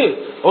தஃப்சீர்களுக்கு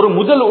ஒரு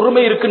முதல்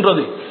உரிமை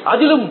இருக்கின்றது.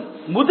 அதிலும்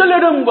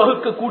முதலிடம்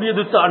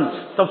வகுக்கக்கூடியது தான்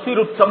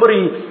தஃப்சீரு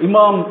தபரி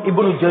இமாம்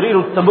இப்னு ஜரீர்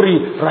தபரி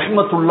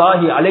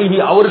ரஹ்மத்துல்லாஹி அலைஹி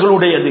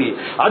அவர்களுடையது.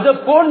 அது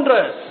போன்ற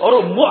ஒரு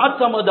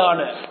முஅத்தமதான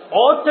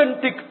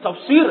ஆத்தென்டிக்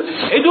தஃப்சீர்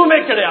எதுவுமே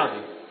கிடையாது.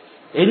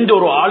 எந்த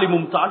ஒரு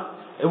ஆலிமும் தான்,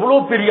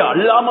 எவ்வளவு பெரிய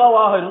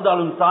அல்லாமாவாக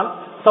இருந்தாலும் தான்,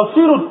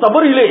 தஃப்சீரு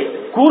தபரிலே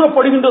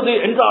கூறப்படுகின்றது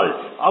என்றால்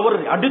அவர்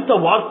அடுத்த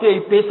வார்த்தையை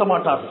பேச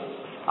மாட்டார்.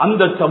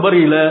 அந்த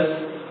தபரில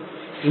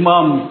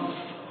இமாம்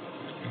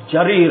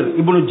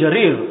இப்னு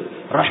ஜரீர்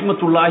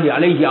ரஹ்மத்துல்லாஹி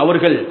அலைஹி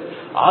அவர்கள்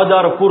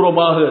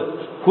ஆதாரபூர்வமாக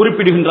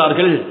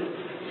குறிப்பிடுகின்றார்கள்.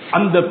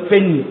 அந்த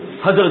பெண்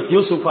ஹஜ்ரத்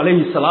யூசுப்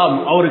அலைஹிஸ்ஸலாம்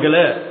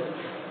அவர்களை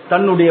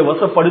தன்னுடைய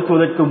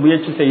வசப்படுத்துவதற்கு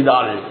முயற்சி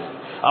செய்தாள்.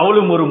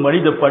 அவளும் ஒரு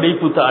மனித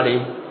படைப்பு தானே.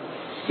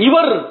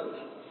 இவர்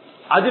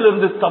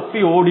அதிலிருந்து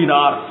தப்பி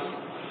ஓடினார்.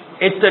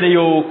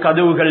 எத்தனையோ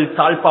கதவுகள்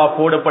தாழ்பா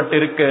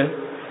போடப்பட்டிருக்க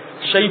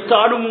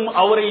ஷைத்தானும்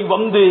அவரை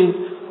வந்து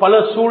பல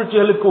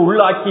சூழ்ச்சிகளுக்கு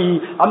உள்ளாக்கி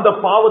அந்த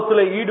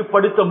பாவத்தில்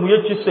ஈடுபடுத்த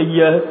முயற்சி செய்ய,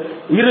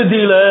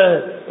 இறுதியில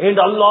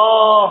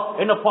அல்லாஹ்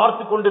என்ன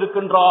பார்த்து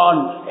கொண்டிருக்கின்றான்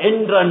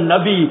என்ற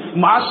நபி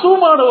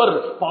மாசூமானவர்,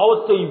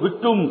 பாவத்தை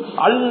விட்டும்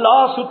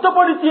அல்லாஹ்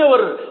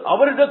சுத்தப்படுத்தியவர்,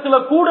 அவரிடத்துல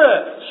கூட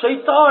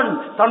ஷைத்தான்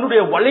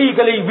தன்னுடைய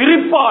வலைகளை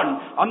விரிப்பான்.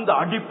 அந்த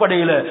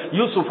அடிப்படையில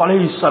யூசுப்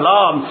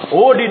அலைஹிஸ்ஸலாம்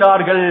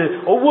ஓடினார்கள்.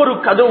 ஒவ்வொரு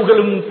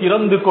கதவுகளும்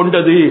திறந்து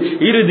கொண்டது.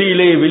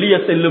 இறுதியிலே வெளியே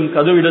செல்லும்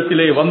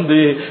கதவிடத்திலே வந்து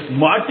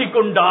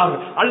மாட்டிக்கொண்டார்.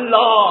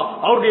 அல்லாஹ்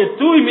அவருடைய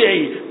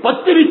தூய்மையை,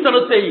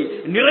 பத்திரித்தனத்தை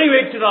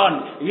நிறைவேற்றினான்.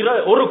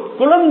 ஒரு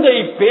குழந்தை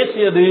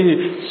பேசியது,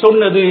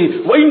 சொன்னது,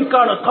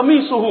 வைன்கான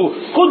கமீசுஹு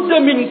குத்த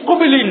மின்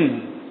குபிலின்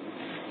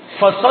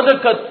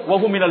ஃபஸதகத்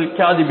வஹு மினல்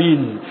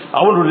காதிபீன்.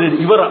 அவளுடைய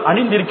இவர்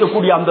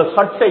அணிந்திருக்கக்கூடிய அந்த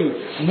சட்டை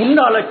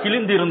முன்னால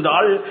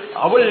கிழிந்திருந்தால்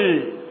அவள்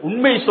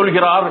உண்மை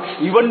சொல்கிறார்,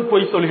 இவன்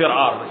பொய்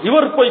சொல்கிறார்,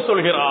 இவர் பொய்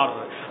சொல்கிறார்.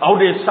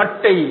 அவருடைய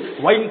சட்டை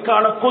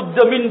வைன்கான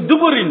குத்த மின்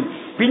துபுரின்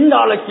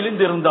பின்னால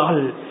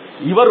கிழிந்திருந்தால்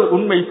இவர்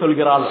உண்மை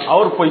சொல்கிறார்,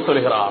 அவர் பொய்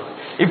சொல்கிறார்.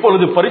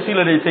 இப்பொழுது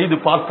பரிசீலனை செய்து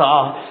பார்த்தா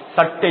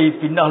சட்டை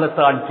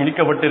பின்னால்தான்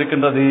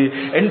கிழிக்கப்பட்டிருக்கின்றது.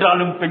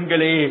 என்றாலும்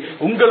பெண்களே,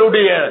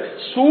 உங்களுடைய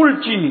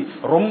சூழ்ச்சி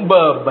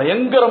ரொம்ப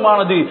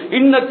பயங்கரமானது.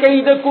 இன்ன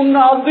கைதகுன்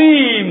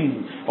அதீம்,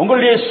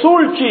 உங்களுடைய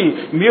சூழ்ச்சி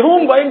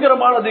மிகவும்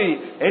பயங்கரமானது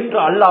என்று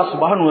அல்லாஹ்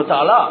சுப்ஹானஹு வ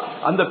தஆலா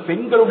அந்த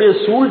பெண்களுடைய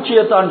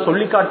சூழ்ச்சியை தான்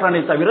சொல்லி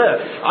காட்டுறானே தவிர,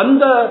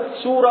 அந்த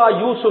சூரா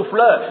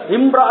யூசுப்ல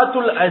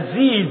இம்ராத்துல்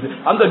அசீஸ்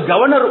அந்த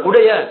கவர்னர்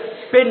உடைய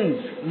பெண்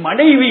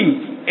மனைவி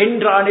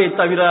என்றானே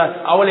தவிர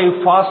அவளை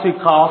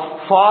ஃபாசிகா,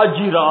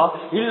 ஃபாஜிரா,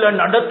 இல்ல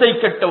நடத்தை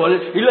கெட்டவள்,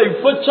 இல்ல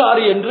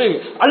விபச்சாரி என்று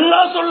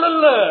அல்லாஹ்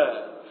சொல்லல.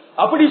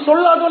 அப்படி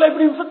சொல்லாதவளை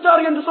எப்படி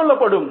விபச்சாரி என்று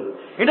சொல்லப்படும்?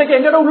 இன்றைக்கு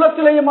எங்கட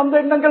உள்ளத்திலேயும் அந்த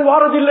எண்ணங்கள்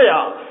வாரதில்லையா?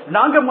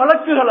 நாங்க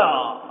மலக்குகளா?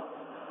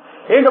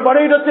 எங்க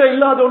படையிடத்தில்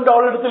இல்லாத ஒன்று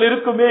அவளிடத்தில்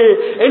இருக்குமே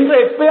என்று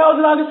எப்பயாவது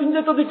நாங்க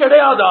சிந்தித்தது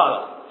கிடையாதா?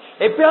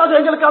 எப்பயாவது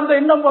எங்களுக்கு அந்த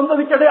எண்ணம்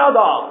வந்தது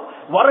கிடையாதா?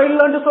 வர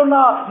இல்லைன்னு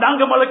சொன்னா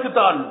நாங்க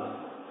மலக்குத்தான்.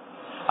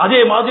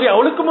 அதே மாதிரி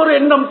அவளுக்கும் ஒரு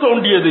எண்ணம்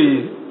தோன்றியது.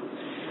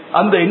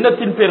 அந்த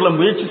எண்ணத்தின் பேர்ல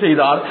முயற்சி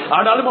செய்தார்.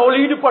 ஆனாலும்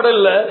அவள்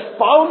ஈடுபடல.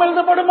 பாவம்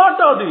எழுதப்பட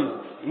மாட்டாது.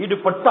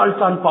 ஈடுபட்டால்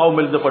தான்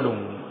பாவம்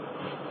எழுதப்படும்.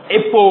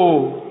 எப்போ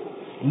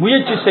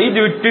முயற்சி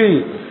செய்துவிட்டு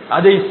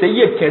அதை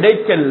செய்ய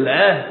கிடைக்கல,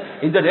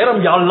 இந்த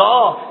நேரம் யா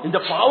அல்லாஹ் இந்த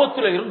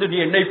பாவத்தில் இருந்து நீ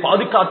என்னை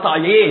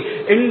பாதுகாத்தாயே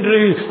என்று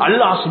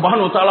அல்லாஹ்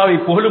சுப்ஹானஹு வ தஆலாவை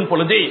புகழும்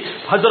பொழுது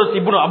ஹஜ்ரத்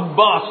இப்னு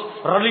அப்பாஸ்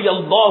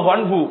ரலியல்லாஹு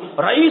அன்ஹு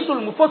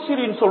ரயீசுல்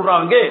முஃபஸ்ஸிரின்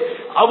சொல்றாங்க,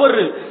 அவர்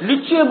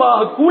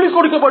நிச்சயமாக கூலி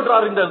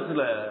கொடுக்கப்படுறார். இந்த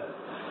இடத்துல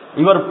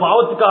இவர்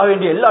பாவத்துக்காக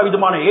வேண்டிய எல்லா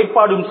விதமான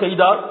ஏற்பாடும்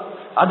செய்தார்.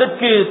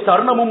 அதற்கு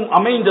தருணமும்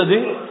அமைந்தது.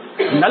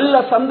 நல்ல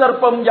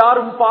சந்தர்ப்பம்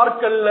யாரும்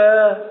பார்க்கல.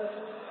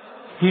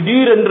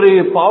 திடீரென்று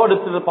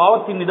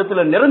பாவத்தின்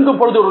இடத்துல நெருங்கும்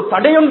பொழுது ஒரு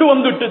தடையொன்று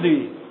வந்துவிட்டது.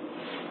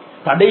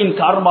 தடையின்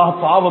காரணமாக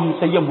பாவம்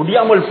செய்ய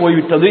முடியாமல்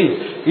போய்விட்டது.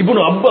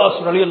 இப்னு அப்பாஸ்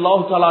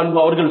ரலியல்லாஹு தஆலா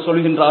அன்ஹு அவர்கள்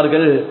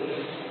சொல்கின்றார்கள்,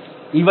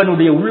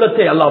 இவனுடைய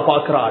உள்ளத்தை அல்லாஹ்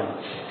பார்க்கிறான்.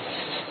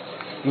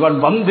 இவன்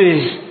வந்து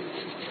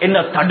என்ன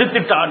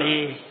தடுத்துட்டானே,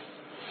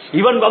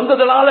 இவன்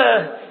வந்ததனால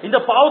இந்த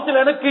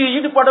பாவத்தில் எனக்கு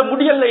ஈடுபட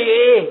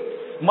முடியலையே,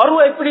 மறு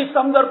எப்படி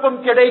சந்தர்ப்பம்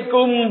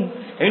கிடைக்கும்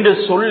என்று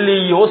சொல்லி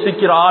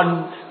யோசிக்கிறான்,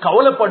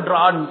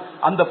 கவலைப்படுறான்.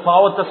 அந்த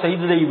பாவத்தை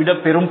செய்ததை விட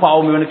பெரும்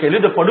பாவம் இவனுக்கு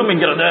எழுதப்படும்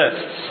என்கிறத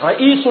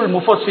ரயீசுல்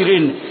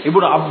முஃபஸ்ஸிரின்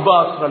இப்னு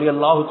அப்பாஸ்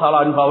ரலியல்லாஹு தஆலா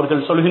அன்ஹு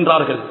அவர்கள்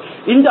சொல்கின்றார்கள்.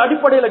 இந்த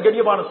அடிப்படையில்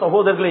கண்ணியமான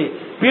சகோதரர்களே,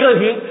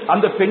 பிறகு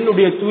அந்த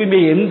பெண்ணுடைய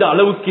தூய்மையை எந்த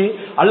அளவுக்கு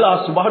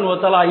அல்லாஹ் சுப்ஹானஹு வ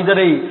தஆலா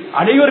இதனை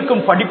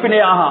அனைவருக்கும்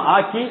படிப்பினையாக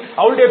ஆக்கி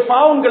அவளுடைய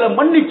பாவங்களை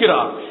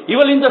மன்னிக்கிறார்.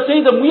 இவள் இந்த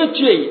செய்த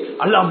முயற்சியை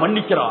அல்லாஹ்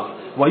மன்னிக்கிறார்.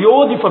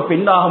 வயோதிப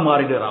பெண்ணாக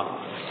மாறுகிறார்.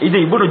 இது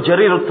இப்னு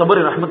ஜரீர்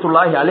தபரி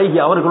ரஹ்மத்துல்லாஹி அலைஹி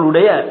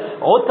அவர்களுடைய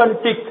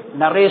ஆத்தென்டிக்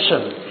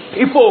நரேஷன்.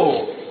 இப்போ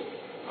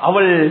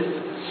அவள்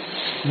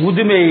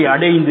முதுமையை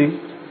அடைந்து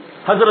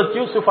ஹஜ்ரத்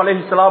யூசுப்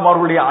அலைஹிஸ்ஸலாம்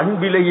அவர்களுடைய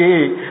அன்பிலேயே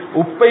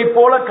உப்பை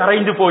போல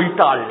கரைந்து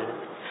போயிட்டாள்.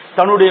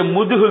 தன்னுடைய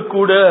முதுகு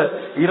கூட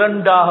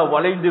இரண்டாக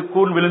வளைந்து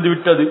கூன் விழுந்து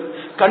விட்டது.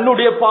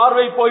 கண்ணுடைய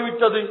பார்வை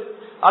போய்விட்டது.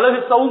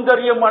 அழகு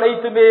சௌந்தரியம்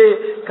அனைத்துமே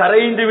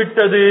கரைந்து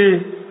விட்டது.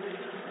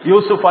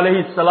 யூசுப்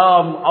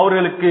அலைஹிஸ்ஸலாம்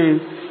அவர்களுக்கு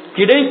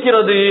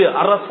கிடைக்கிறது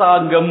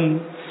அரசாங்கம்.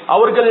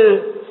 அவர்கள்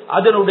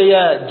அதனுடைய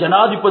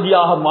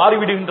ஜனாதிபதியாக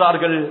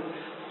மாறிவிடுகின்றார்கள்,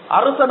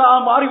 அரசனாக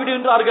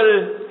மாறிவிடுகின்றார்கள்.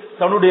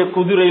 தன்னுடைய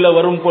குதிரையில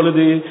வரும்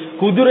பொழுது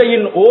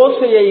குதிரையின்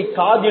ஓசையை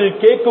காதில்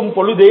கேட்கும்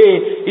பொழுதே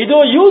இதோ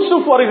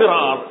யூசுப்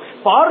வருகிறார்.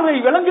 பார்வை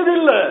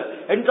விளங்குதில்லை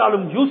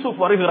என்றாலும் யூசுப்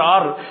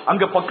வருகிறார்.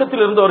 அங்க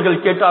பக்கத்தில்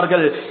இருந்தவர்கள்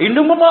கேட்டார்கள்,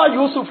 இன்னுமா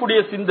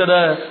யூசுஃபுடைய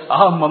சிந்தனை?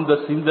 ஆம், அந்த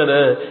சிந்தனை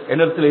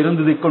என்னிடத்தில்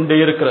இருந்து கொண்டே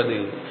இருக்கிறது.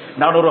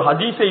 நான் ஒரு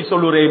ஹதீஸை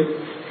சொல்லுறேன்.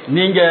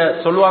 நீங்க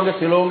சொல்லுவாங்க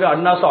சிலவங்க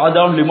அண்ணா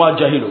சாதான் லிமா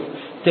ஜஹிலு,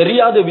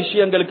 தெரியாத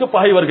விஷயங்களுக்கு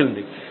பகைவர்கள்.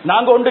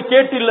 நாங்க ஒன்று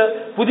கேட்டில்ல,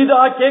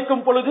 புதிதாக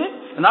கேட்கும் பொழுது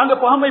நாங்க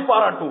பகமை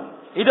பாராட்டுவோம்.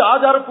 இது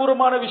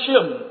ஆதாரபூர்வமான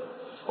விஷயம்.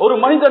 ஒரு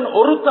மனிதன்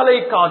ஒரு தலை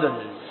காதல்,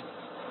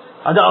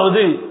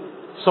 அதாவது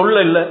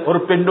சொல்லல,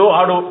 ஒரு பெண்ணோ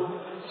ஆடோ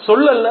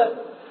சொல்லல,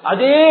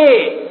 அதே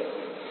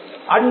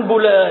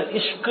அன்புல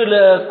இஷ்குல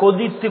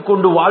கொதித்து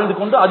கொண்டு வாழ்ந்து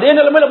கொண்டு அதே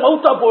நிலைமையில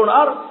மௌத்தா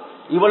போனார்.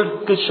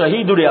 இவருக்கு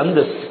ஷஹீதுடைய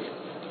அந்தஸ்து,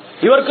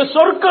 இவருக்கு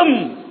சொர்க்கம்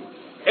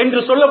என்று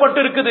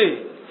சொல்லப்பட்டிருக்குது.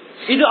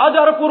 இது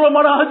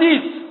ஆதாரபூர்வமான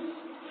ஹதீஸ்.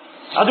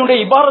 அதனுடைய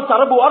இபாரத்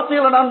அரபு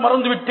வார்த்தைகளை நான்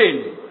மறந்துவிட்டேன்.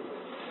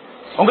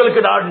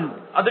 உங்களுக்கு நான்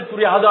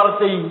அதற்குரிய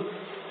ஆதாரத்தை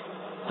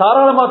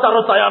தாராளமா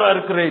தர தயாரா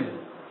இருக்கிறேன்.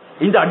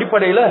 இந்த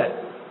அடிப்படையில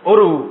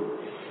ஒரு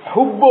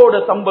ஹுப்போட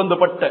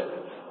சம்பந்தப்பட்ட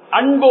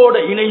அன்போட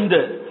இணைந்த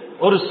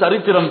ஒரு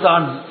சரித்திரம்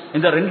தான்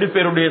இந்த ரெண்டு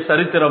பேருடைய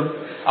சரித்திரம்.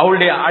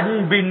 அவளுடைய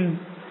அன்பின்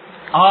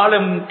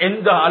ஆழம்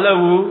எந்த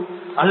அளவு,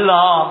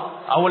 அல்லாஹ்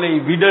அவளை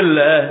விடல்ல.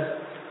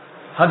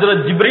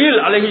 ஹஜ்ரத் ஜிப்ரீல்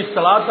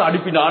அலைஹிஸ்ஸலாத்து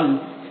அனுப்பினான்.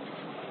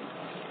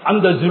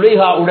 அந்த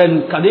ஜுலைஹாவுடன்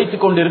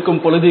கதைத்துக்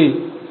கொண்டிருக்கும் பொழுது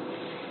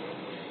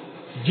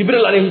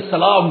ஜிப்ரீல்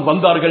அலைஹிஸ்ஸலாம்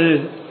வந்தார்கள்.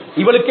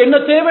 இவளுக்கு என்ன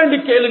தேவை என்று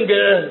கேளுங்க,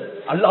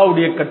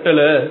 அல்லாஹ்வுடைய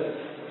கட்டளை.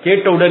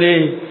 கேட்ட உடனே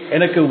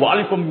எனக்கு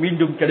வாலிபம்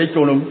மீண்டும்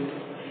கிடைக்கணும்,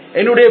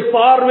 என்னுடைய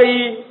பார்வை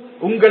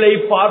உங்களை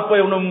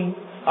பார்ப்பனும்,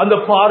 அந்த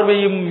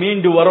பார்வையும்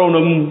மீண்டு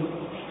வரணும்,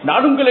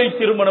 நான் உங்களை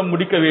திருமணம்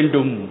முடிக்க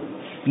வேண்டும்.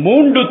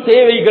 3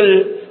 தேவைகள்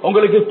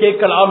உங்களுக்கு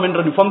கேட்கலாம் என்ற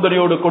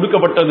நிபந்தனையோடு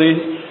கொடுக்கப்பட்டது.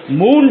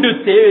 3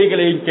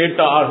 தேவைகளை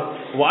கேட்டால்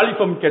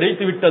வாலிபம்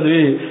கிடைத்து விட்டது.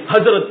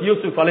 ஹஜ்ரத்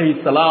யூசுப்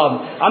அலைஹிஸ்ஸலாம்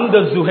அந்த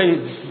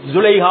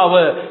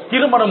ஜுலைஹாவை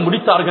திருமணம்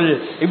முடித்தார்கள்.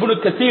 இப்னு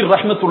கஸீர்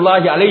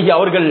ரஹ்மத்துல்லாஹி அலைஹி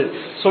அவர்கள்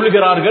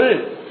சொல்கிறார்கள்,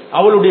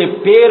 அவளுடைய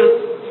பேர்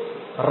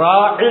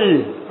ராஇல்.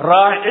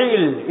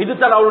 ராஇல்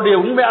இதுதான் அவளுடைய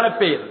உண்மையான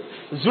பேர்.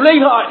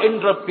 ஜுலைஹா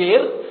என்ற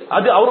பேர்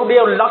அது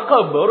அவருடைய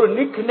லக்கப், ஒரு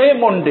நிக்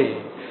நேம் உண்டு,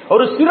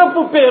 ஒரு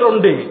சிறப்பு பேர்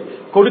உண்டு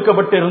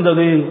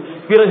கொடுக்கப்பட்டிருந்தது.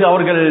 பிறகு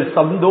அவர்கள்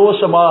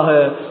சந்தோஷமாக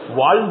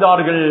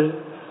வாழ்ந்தார்கள்.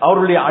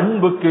 அவருடைய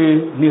அன்புக்கு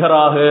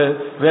நிகராக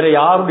வேற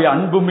யாருடைய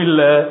அன்பும்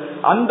இல்ல.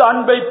 அந்த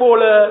அன்பை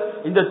போல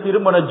இந்த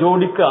திருமண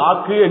ஜோடிக்கு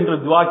ஆக்கு என்று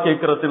துவா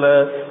கேட்கறதுல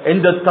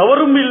எந்த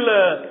தவறும் இல்ல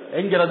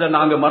என்கிறத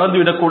நாங்க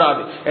மறந்துவிடக்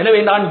கூடாது.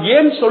 எனவே நான்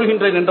ஏன்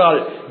சொல்கின்றேன் என்றால்,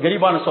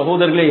 கரிபான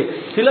சகோதரர்களே,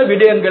 சில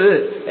விடயங்கள்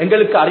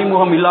எங்களுக்கு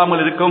அறிமுகம்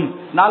இல்லாமல் இருக்கும்.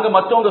 நாங்க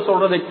மற்றவங்க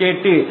சொல்றதை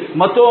கேட்டு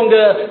மற்றவங்க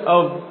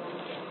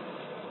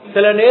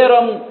சில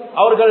நேரம்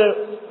அவர்கள்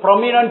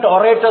ப்ரொமினன்ட்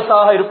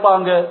ஒரேட்டர்ஸாக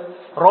இருப்பாங்க,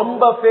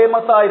 ரொம்ப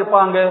ஃபேமஸா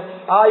இருப்பாங்க.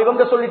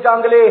 இவங்க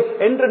சொல்லிட்டாங்களே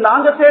என்று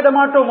நாங்க தேட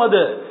மாட்டோம்.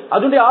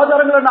 அதனுடைய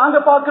ஆதாரங்களை நாங்க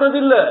பாக்குறது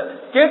இல்ல,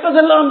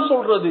 கேட்டதெல்லாம்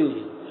சொல்றது.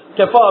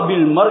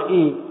 கஃபாபில்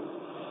மர்இ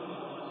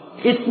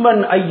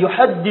இஸ்மன் ஐ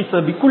யுஹத்திஸ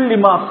பிகுல்லி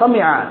மா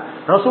சமிஅ.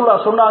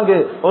 ரசூலுல்லாஹ் சொன்னாங்க,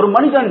 ஒரு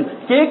மனிதன்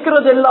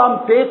கேட்கிறதெல்லாம்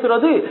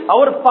பேசுறது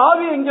அவர்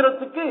பாவி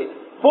என்கிறதுக்கு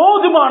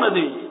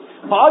போதுமானது.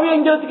 பாவி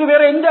என்கிறதுக்கு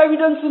வேற எந்த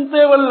எவிடன்ஸும்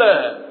தேவையில்ல.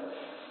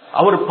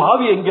 அவர்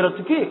பாவி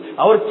என்கிறதுக்கு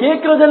அவர்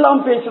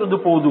கேட்கிறதெல்லாம் பேசுறது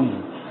போதும்.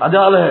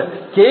 அதனால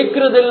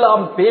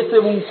கேட்கிறதெல்லாம்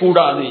பேசவும்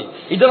கூடாது.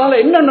 இதனால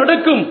என்ன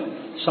நடக்கும்?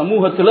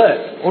 சமூகத்துல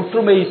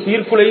ஒற்றுமை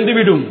சீர்குலைந்து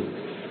விடும்.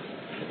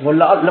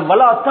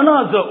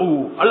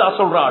 அல்லாஹ்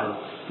சொல்றான்,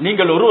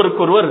 நீங்கள்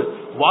ஒருவருக்கொருவர்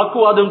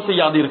வாக்குவாதம்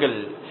செய்யாதீர்கள்,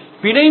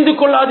 பிணைந்து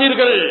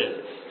கொள்ளாதீர்கள்.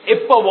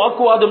 எப்ப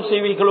வாக்குவாதம்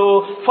செய்வீர்களோ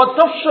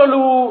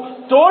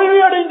தோல்வி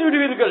அடைந்து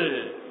விடுவீர்கள்.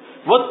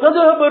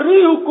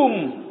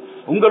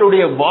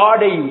 உங்களுடைய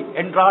வாடை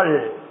என்றால்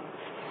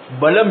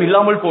பலம்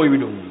இல்லாமல்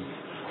போய்விடும்.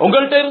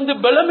 உங்கள்கிட்ட இருந்து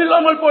பலம்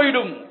இல்லாமல்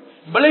போயிடும்.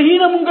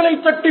 பலஹீனம் உங்களை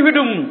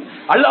தட்டிவிடும்.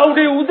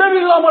 அல்லாஹ்வுடைய உதவி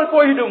இல்லாமல்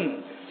போயிடும்.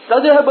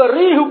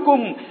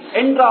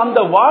 என்ற அந்த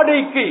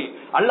வாடைக்கு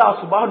அல்லாஹ்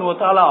சுப்ஹானஹு வ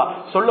தஆலா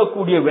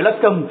சொல்லக்கூடிய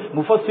விளக்கம்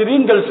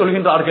முஃபஸ்ஸிரீன்கள்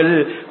சொல்கின்றார்கள்,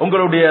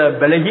 உங்களுடைய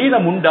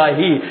பலஹீனம்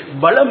உண்டாகி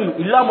பலம்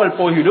இல்லாமல்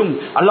போய்விடும்,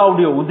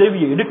 அல்லாஹ்வுடைய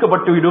உதவி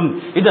எடுக்கப்பட்டுவிடும்.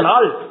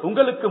 இதனால்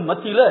உங்களுக்கு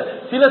மத்தியில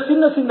சில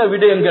சின்ன சின்ன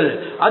விடயங்கள்,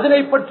 அதனை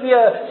பற்றிய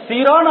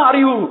சீரான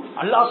அறிவு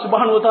அல்லாஹ்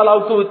சுப்ஹானஹு வ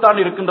தஆலாவுக்கு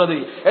தான் இருக்கின்றது.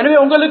 எனவே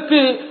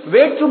உங்களுக்கு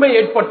வேற்றுமை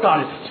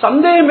ஏற்பட்டால்,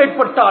 சந்தேகம்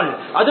ஏற்பட்டால்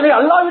அதனை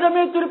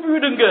அல்லாஹ்விடமே திருப்பி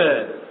விடுங்க.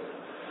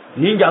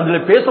 நீங்க அதுல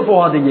பேச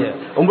போகாதீங்க.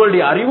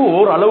 உங்களுடைய அறிவு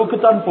ஓர் அளவுக்கு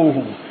தான்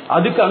போகும்.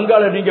 அதுக்கு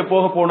அங்கால நீங்க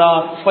போக போனா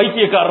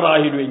பைத்தியக்காரர்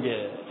ஆகிடுவீங்க.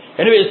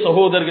 எனவே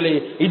சகோதரர்களே,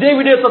 இதே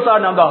விடயத்தை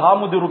தான் அந்த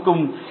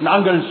ஹாமுதுருக்கும்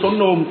நாங்கள்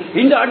சொன்னோம்.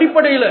 இந்த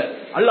அடிப்படையில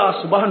அல்லாஹ்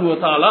சுப்ஹானஹு வ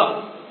தஆலா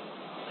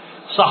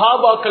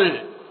சஹாபாக்கள்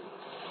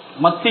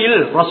மத்தியில்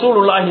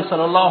ரசூலுல்லாஹி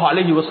ஸல்லல்லாஹு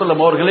அலைஹி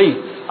வஸல்லம் அவர்களை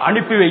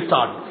அனுப்பி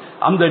வைத்தான்.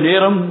 அந்த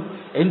நேரம்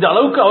இந்த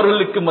அளவுக்கு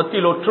அவர்களுக்கு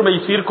மத்தியில் ஒற்றுமை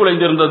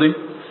சீர்குலைந்திருந்தது.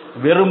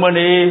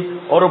 வெறுமனே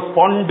ஒரு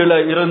பொண்டுல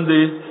இருந்து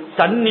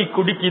தண்ணி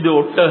குடிக்குது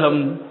ஒட்டகம்.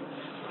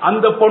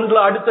 அந்த பொண்டுல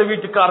அடுத்த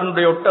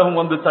வீட்டுக்காரனுடைய ஒட்டகம்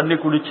வந்து தண்ணி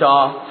குடிச்சா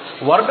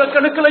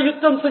வருடக்கணக்கில்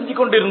யுத்தம் செஞ்சு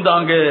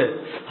கொண்டிருந்தாங்க.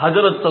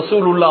 ஹஜ்ரத்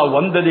ரசூலுல்லாஹ்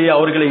வந்ததே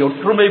அவர்களை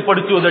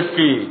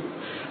ஒற்றுமைப்படுத்துவதற்கு.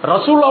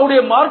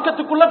 ரசூலுல்லாஹ்வுடைய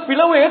மார்க்கத்துக்குள்ள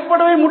பிளவு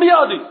ஏற்படவே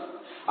முடியாது.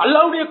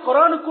 அல்லாஹ்வுடைய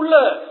குர்ஆனுக்குள்ள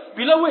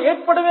பிளவு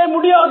ஏற்படவே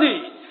முடியாது.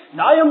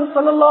 நாயகம்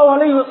ஸல்லல்லாஹு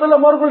அலைஹி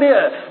வஸல்லம் அவர்களுடைய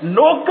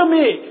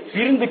நோக்கமே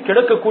பிரிந்து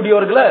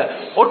கிடக்கக்கூடியவர்களை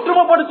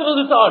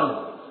ஒற்றுமைப்படுத்துவது தான்.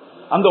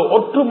 அந்த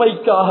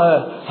ஒற்றுமைக்காக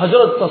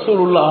ஹஜ்ரத்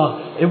ரசூலுல்லாஹ்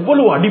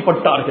எவ்வளவு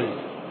அடிபட்டார்கள்,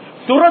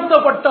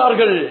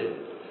 துரத்தப்பட்டார்கள்,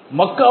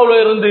 மக்காவில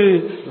இருந்து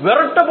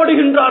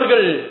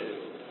விரட்டப்படுகின்றார்கள்.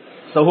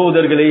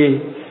 சகோதரர்களே,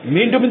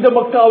 மீண்டும் இந்த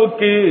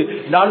மக்காவுக்கு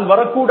நான்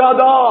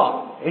வரக்கூடாதா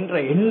என்ற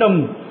எண்ணம்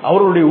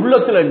அவருடைய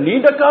உள்ளத்துல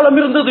நீண்ட காலம்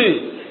இருந்தது.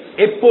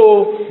 எப்போ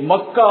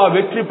மக்கா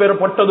வெற்றி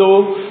பெறப்பட்டதோ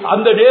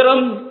அந்த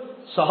நேரம்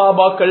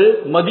சஹாபாக்கள்,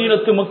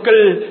 மதீனத்து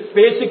மக்கள்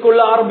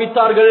பேசிக்கொள்ள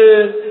ஆரம்பித்தார்கள்.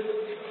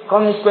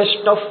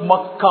 கான்குவெஸ்ட் ஆஃப்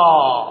மக்கா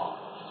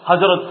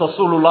ஹஜ்ரத்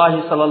ரசூலுல்லாஹி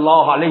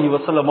ஸல்லல்லாஹு அலைஹி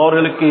வஸல்லம்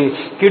அவர்களுக்கு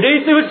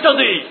கிடைத்து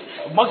விட்டது.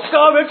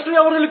 மக்கா வெற்றி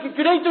அவர்களுக்கு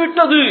கிடைத்து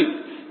விட்டது.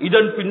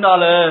 இதன்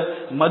பின்னால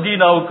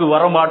மதீனாவுக்கு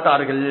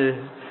வரமாட்டார்கள்,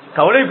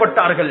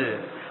 கவலைப்பட்டார்கள்.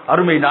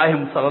 அருமை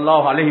நாயகம்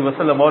ஸல்லல்லாஹு அலைஹி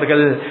வஸல்லம்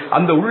அவர்கள்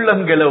அந்த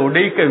உள்ளங்களை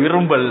உடைக்க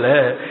விரும்பல.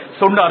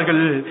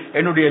 சொன்னார்கள்,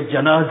 என்னுடைய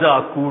ஜனாசா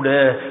கூட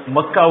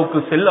மக்காவுக்கு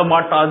செல்ல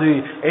மாட்டாது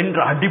என்ற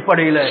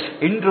அடிப்படையில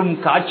இன்றும்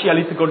காட்சி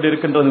அளித்துக்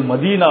கொண்டிருக்கின்றது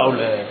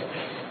மதீனாவுல.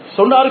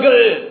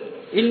 சொன்னார்கள்,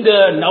 இந்த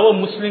நவ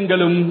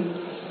முஸ்லிம்களும்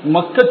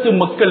மக்கத்து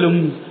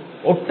மக்களும்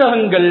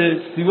ஒட்டகங்கள்,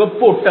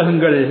 சிவப்பு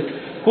ஒட்டகங்கள்,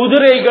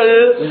 குதிரைகள்,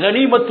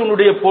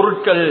 கனிமத்தினுடைய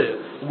பொருட்கள்,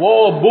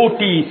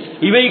 பூட்டி,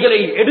 இவைகளை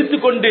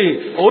எடுத்துக்கொண்டு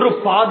ஒரு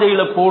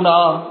பாதையில போனா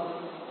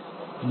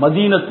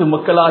மதீனத்து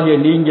மக்களாகிய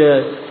நீங்க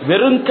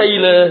வெறும்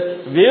கையில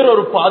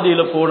வேறொரு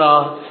பாதையில போனா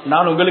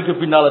நான் உங்களுக்கு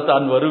பின்னால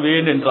தான்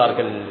வருவேன்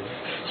என்றார்கள்.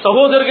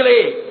 சகோதரர்களே,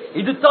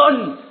 இதுதான்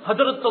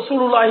ஹஜ்ரத்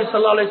ரசூலுல்லாஹி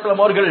ஸல்லல்லாஹு அலைஹி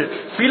வஸல்லம் அவர்கள்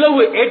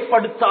பிளவு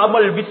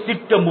ஏற்படுத்தாமல்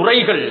வித்திட்ட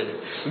முறைகள்,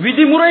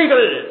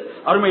 விதிமுறைகள்.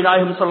 அருமை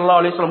நாயகம்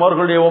ஸல்லல்லாஹு அலைஹி வஸல்லம்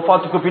அவர்களுடைய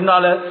வஃபாத்துக்கு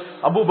பின்னால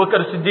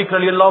அபூபக்கர் சித்திக்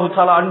ரலியல்லாஹு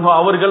தஆலா அன்ஹு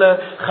அவர்களை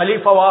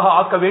கலீஃபாவாக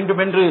ஆக்க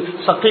வேண்டும் என்று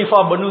சகீஃபா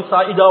பனு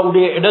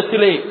சாயிதாவுடைய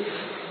இடத்திலே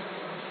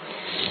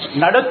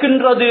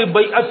நடக்கின்றது,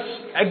 பைஅத்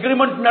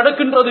அக்ரிமெண்ட்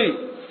நடக்கின்றது.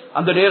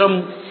 அந்த நேரம்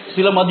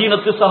சில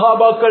மதீனத்து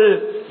சஹாபாக்கள்,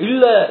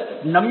 இல்ல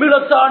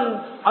நம்மிடத்தான்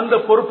அந்த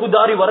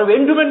பொறுப்புதாரி வர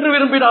வேண்டும் என்று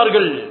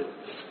விரும்பினார்கள்.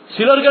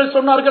 சிலர்கள்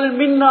சொன்னார்கள்,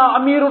 மின்னா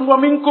அமீருன் வ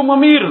மின்கும்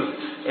அமீர்,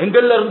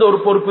 எங்கள்ல இருந்து ஒரு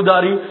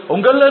பொறுப்புதாரி,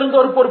 உங்கள்ல இருந்து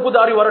ஒரு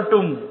பொறுப்புதாரி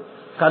வரட்டும்.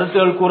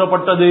 கருத்துகள்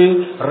கூறப்பட்டது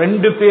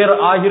 2 பேர்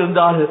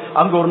ஆகியிருந்தால்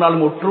அங்கு ஒரு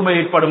நாள் ஒற்றுமை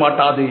ஏற்பட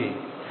மாட்டாது.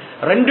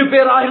 2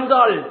 பேர்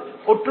ஆகியிருந்தால்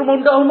ஒற்றுமை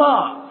உண்டாகுமா?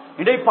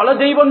 இதை பல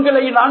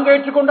தெய்வங்களை நாங்க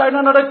ஏற்றுக்கொண்டா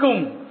என்ன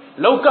நடக்கும்?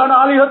 லௌகான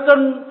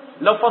ஆலிஹத்தன்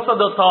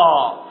லஃபஸததா.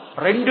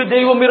 2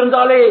 தெய்வம்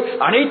இருந்தாலே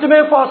அனைத்துமே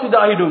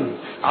பாசிதாயிடும்.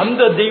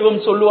 அந்த தெய்வம்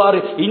சொல்லுவாரு,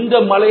 இந்த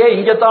மலையை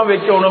இங்கத்தான்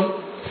வைக்கணும்,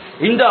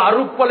 இந்த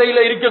அருப்பலையில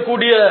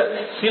இருக்கக்கூடிய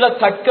சில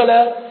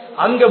கற்களை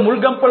அங்க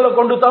முள்கம்பல்ல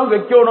கொண்டு தான்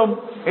வைக்கணும்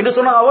என்று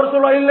சொன்னா அவர்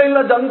சொல்ல இல்ல இல்ல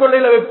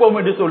தங்கொல்லையில வைப்போம்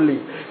என்று சொல்லி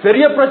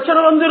பெரிய பிரச்சனை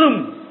வந்துடும்.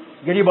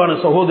 கரிபான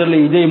சகோதரர்களே,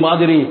 இதே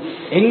மாதிரி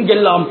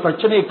எங்கெல்லாம்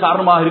பிரச்சனை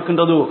காரணமாக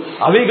இருக்கின்றதோ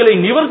அவைகளை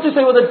நிவர்த்தி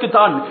செய்வதற்கு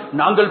தான்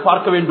நாங்கள்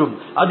பார்க்க வேண்டும்.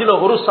 அதுல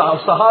ஒரு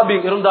சஹாபி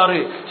இருந்தாரு,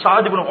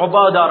 ஸஅத் இப்னு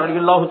உபாதா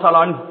ரலியல்லாஹு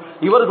தஆலா அன்ஹு.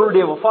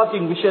 இவர்களுடைய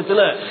வஃபாத்தின்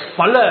விஷயத்துல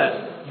பல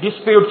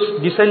டிஸ்பியூட்ஸ்,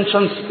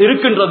 டிசென்ஷன்ஸ்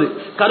இருக்கின்றது,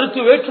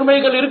 கருத்து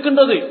வேற்றுமைகள்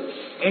இருக்கின்றது.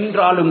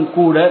 என்றாலும்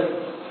கூட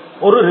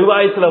ஒரு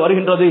ரிவாயத்துல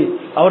வருகின்றது,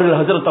 அவர்கள்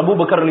ஹஜ்ரத்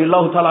அபூபக்கர்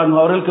ரலியல்லாஹு தஆலா அன்ஹு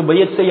அவர்களுக்கு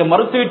பைஅத் செய்ய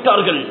மறுத்து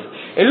விட்டார்கள்.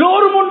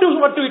 எல்லோரும்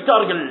ஒன்றுபட்டு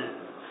விட்டார்கள்.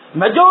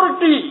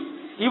 மெஜாரிட்டி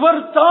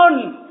இவர் தான்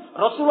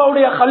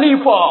ரசூலுல்லாஹ்வுடைய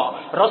கலீஃபா,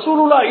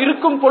 ரசூலுல்லாஹ்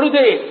இருக்கும்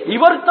பொழுதே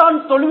இவர் தான்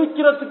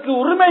தொழுவிக்கிறதுக்கு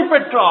உரிமை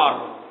பெற்றார்.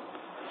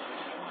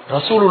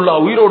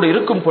 ரசூலுல்லாஹ் உயிரோடு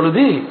இருக்கும்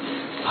பொழுது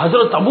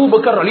ஹஜ்ரத்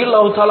அபூபக்கர்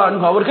ரலியல்லாஹு தஆலா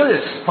அன்ஹு அவர்கள்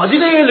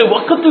 17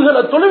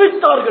 வக்துகளை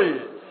தொழுவித்தார்கள்.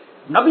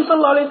 நபி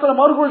ஸல்லல்லாஹு அலைஹி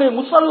வஸல்லம் அவர்களுடைய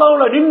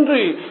முஸல்லாவுல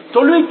நின்று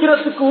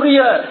தொழுவிக்கிறதுக்கு உரிய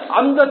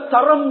அந்த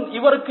தரம்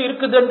இவருக்கு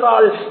இருக்குது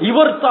என்றால்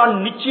இவர் தான்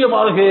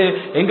நிச்சயமாக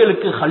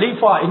எங்களுக்கு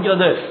ஹலீஃபா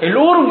என்கிறத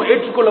எல்லோரும்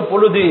ஏற்றுக்கொள்ள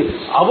பொழுது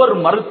அவர்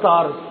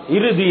மறுத்தார்.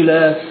 இறுதியில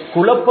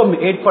குழப்பம்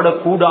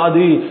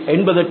ஏற்படக்கூடாது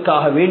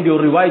என்பதற்காக வேண்டிய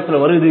ஒரு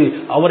ரிவாயத்துல வருது,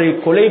 அவரை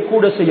கொலை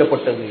கூட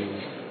செய்யப்பட்டது.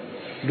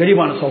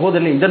 கரிமான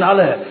சகோதரர்களே,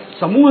 இதனால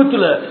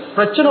சமூகத்துல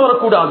பிரச்சனை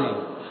வரக்கூடாது.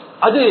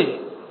 அது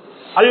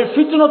அல்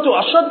ஃபித்னத்து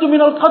அஷத்து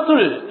மினல்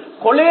கத்ல்,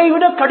 கொலையை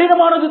விட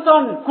கடினமானது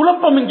தான்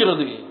குழப்பம்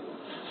என்கிறது.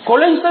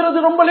 கொலை செய்வது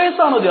ரொம்ப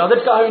லேசானது,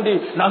 அதற்காக வேண்டி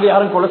நாங்க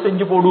யாரும் கொலை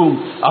செஞ்சு போடுவோம்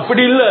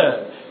அப்படி இல்ல.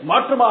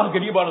 மாற்றமாக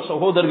கரிபான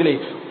சகோதரர்களை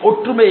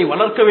ஒற்றுமையை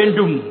வளர்க்க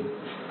வேண்டும்.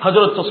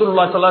 ஹஜ்ரத்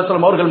ரசூலுல்லாஹி ஸல்லல்லாஹு அலைஹி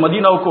வஸல்லம் அவர்கள்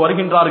மதீனாவுக்கு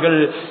வருகின்றார்கள்.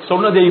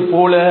 சொன்னதை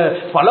போல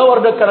பல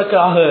வருட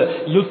கணக்காக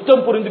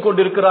யுத்தம் புரிந்து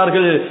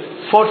கொண்டிருக்கிறார்கள்.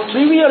 for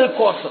trivial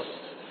causes,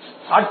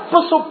 அற்ப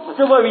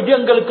சொற்ப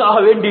விஜயங்களுக்காக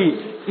வேண்டி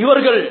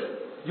இவர்கள்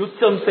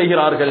யுத்தம்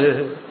செய்கிறார்கள்.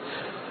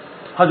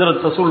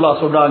 ஹஜ்ரத்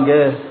ரசூலுல்லாஹ் சொல்றாங்க,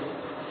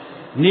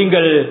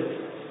 நீங்கள்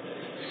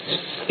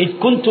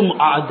இக்குந்தும்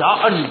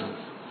ஆதான்,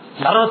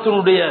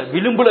 நரகத்தினுடைய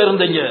விளிம்புல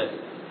இருந்தீங்க,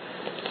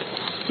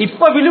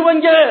 இப்ப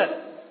விழுவங்க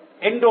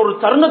என்ற ஒரு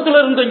தருணத்தில்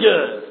இருந்தீங்க,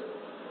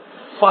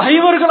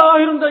 பகைவர்களாக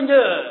இருந்தீங்க.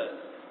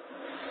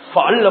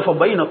 ஃபஅல்லஃப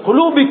பைன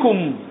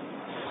குலூபிக்கும்,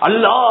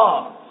 அல்லாஹ்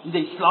இந்த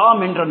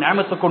இஸ்லாம் என்ற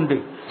நியமத்தை கொண்டு,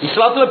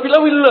 இஸ்லாத்துல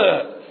பிளவு இல்ல,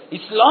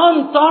 இஸ்லாம்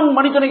தான்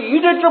மனிதனை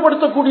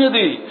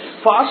ஈடேற்றப்படுத்தக்கூடியது.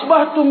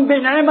 ஃபஅஸ்பஹ்தும்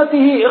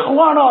பிநிஅமதிஹி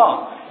இஹ்வானா,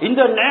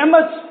 இந்த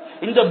நியமத்,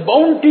 இந்த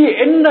பவுண்டி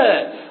என்ன?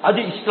 அது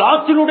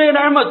இஸ்லாத்தினுடைய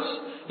நியமத்.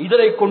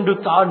 இதனை கொண்டு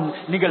தான்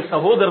நீங்கள்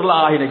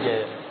சகோதரர்களாக ஆயினீங்க.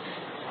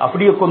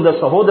 அப்படியே கொண்ட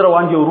சகோதர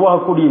வாங்கி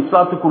உருவாகக்கூடிய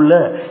இஸ்லாத்துக்குள்ள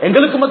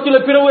எங்களுக்கு மத்தியில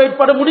பிளவு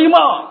ஏற்பட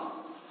முடியுமா?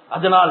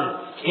 அதனால்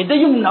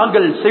எதையும்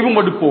நாங்கள்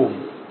செவிமடுப்போம்,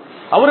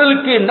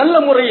 அவர்களுக்கு நல்ல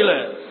முறையில்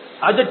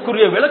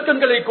அதற்குரிய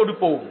விளக்கங்களை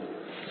கொடுப்போம்.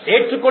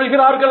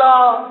 ஏற்றுக்கொள்கிறார்களா?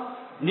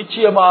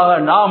 நிச்சயமாக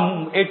நாம்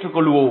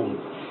ஏற்றுக்கொள்வோம்.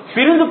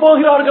 பிரிந்து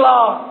போகிறார்களா?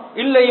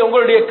 இல்லை,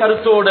 உங்களுடைய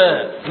கருத்தோட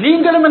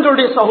நீங்களும்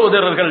எங்களுடைய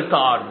சகோதரர்கள்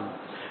தான்,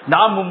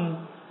 நாமும்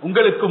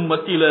உங்களுக்கும்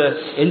மத்தியில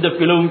எந்த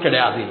பிளவும்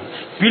கிடையாது.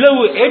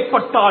 பிளவு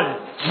ஏற்பட்டால்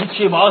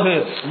நிச்சயமாக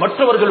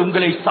மற்றவர்கள்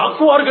உங்களை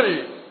தாக்குவார்கள்.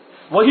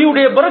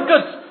 வஹீயுடைய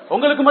பரக்கத்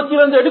உங்களுக்கு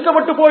மத்தியில இருந்து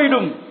எடுக்கப்பட்டு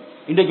போயிடும்.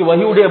 இன்றைக்கு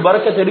வஹீயுடைய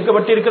பரக்கத்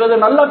எடுக்கப்பட்டு இருக்கிறத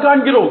நல்லா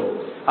காண்கிறோம்.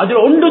 அதுல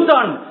ஒன்று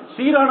தான்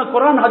சீரான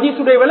குர்ஆன்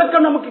ஹதீஸுடைய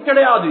விளக்கம் நமக்கு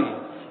கிடையாது.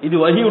 இது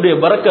வஹீயுடைய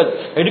பரக்கத்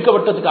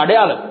எடுக்கப்பட்டதுக்கு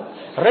அடையாளம்.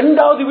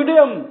 இரண்டாவது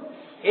விடயம்,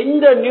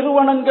 எந்த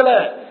நிறுவனங்களை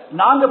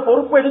நாங்க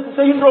பொறுப்பு எடுத்து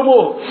செய்கின்றோமோ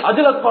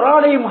அதுல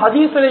குர்ஆனையும்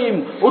ஹதீஸையும்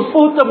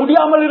உட்புகுத்த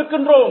முடியாமல்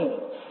இருக்கின்றோம்.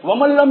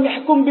 வமல்லம்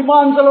யஹ்கும் பிமா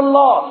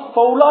அன்ஸலல்லாஹ்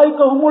ஃபௌலாயிக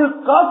ஹுமுல்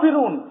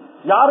காஃபிரூன்,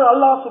 யார்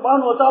அல்லாஹ்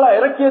சுப்ஹானஹு வ தஆலா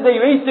இறக்கியதை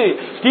வைத்து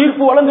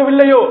தீர்ப்பு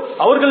வழங்கவில்லையோ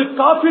அவர்கள்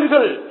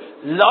காஃபிர்கள்,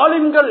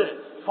 லாலிம்கள்,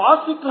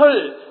 பாசிக்கள்,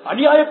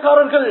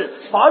 அநியாயக்காரர்கள்,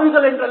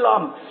 பாவிகள்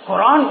என்றெல்லாம்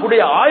குர்ஆன்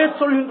உடைய ஆயத்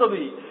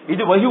சொல்கின்றது.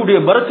 இது வஹீயுடைய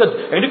பரக்கத்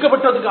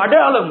எடுக்கப்பட்டதுக்கு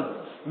அடையாளம்.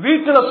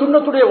 வீட்டுல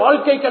சுன்னத்துடைய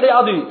வாழ்க்கை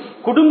கிடையாது,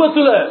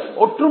 குடும்பத்துல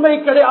ஒற்றுமை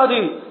கிடையாது,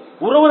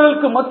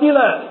 உறவுகளுக்கு மத்தியில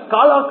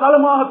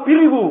காலகாலமாக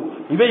பிரிவு,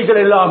 இவைகள்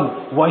எல்லாம்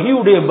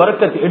வஹீயுடைய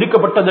பரக்கத்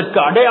எடுக்கப்பட்டதற்கு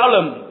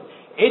அடையாளம்.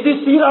 எது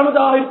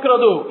சீரானதாக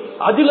இருக்கிறதோ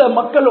அதில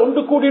மக்கள்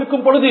ஒன்று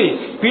கூடியிருக்கும் பொழுது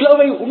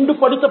பிளவை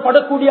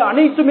உண்டுபடுத்தப்படக்கூடிய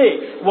அனைத்துமே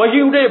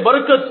வஹீயுடைய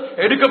பரக்கத்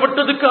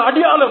எடுக்கப்பட்டதுக்கு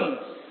அடையாளம்.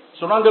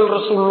 சொன்னாங்கள்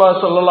ரசூலுல்லாஹி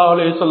ஸல்லல்லாஹு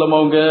அலைஹி வஸல்லம்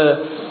அவங்க,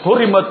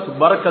 ஹுரிமத்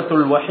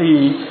பரக்கத்துல் வஹீ,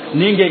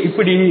 நீங்க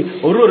இப்படி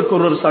ஒருவருக்கு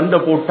ஒருவர் சண்டை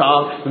போட்டா,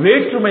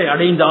 வேற்றுமை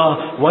அடைந்தா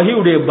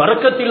வஹீயுடைய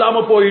பரக்கத்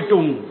இல்லாம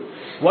போயிட்டும்.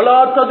 வலா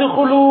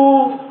ததுகுலு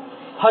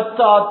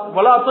ஹத்தா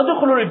வலா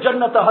ததுகுலுல்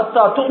ஜன்னத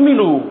ஹத்தா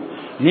துமினு,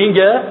 நீங்க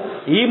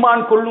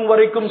ஈமான் கொள்ளும்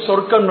வரைக்கும்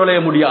சொர்க்கம் நுழைய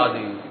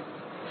முடியாது.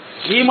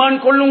 ஈமான்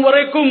கொள்ளும்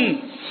வரைக்கும்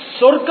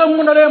சொர்க்கம்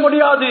நுழைய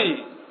முடியாது.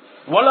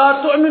 வலா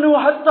துமினு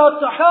ஹத்தா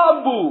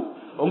தஹாபு,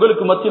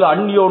 உங்களுக்கு மத்தியில்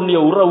அந்நியோன்ய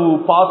உறவு,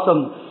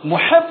 பாசம்,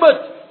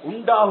 முஹப்பத்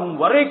உண்டாகும்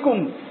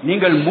வரைக்கும்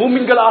நீங்கள்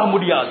மூமின்களாக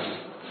முடியாது.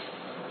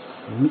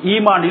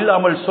 ஈமான்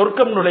இல்லாமல்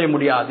சொர்க்கம் நுழைய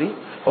முடியாது.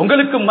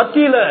 உங்களுக்கு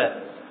மத்தியில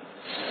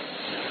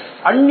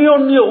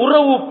அந்நியோன்ய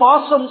உறவு,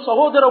 பாசம்,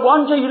 சகோதர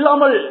வாஞ்சை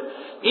இல்லாமல்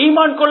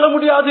ஈமான் கொள்ள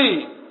முடியாது.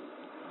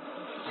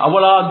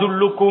 அவலா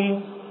துல்லுக்கும்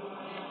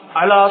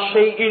அலா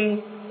ஷைஇன்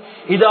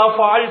இதா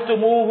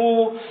ஃபஅல்துமூஹு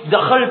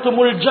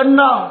தഖல்துமுல்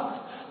ஜன்னah.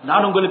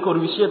 நான் உங்களுக்கு ஒரு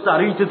விஷயத்தை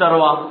அறிவித்து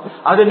தரவா,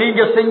 அதை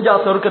நீங்க செஞ்சா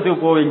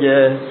சொர்க்கத்துக்கு போவீங்க.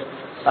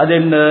 அது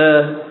என்ன?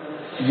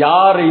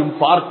 யாரையும்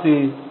பார்த்து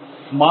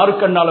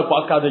மார்க்கண்ணால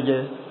பார்க்காதீங்க,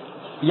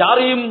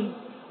 யாரையும்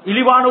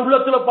இழிவான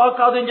உள்ளத்துல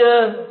பார்க்காதீங்க.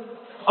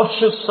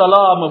 அஃஷுஸ்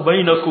ஸலாம்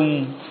பைனக்கும்,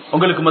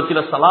 உங்களுக்கு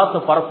மத்தியில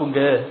சலாத்தை பரப்புங்க.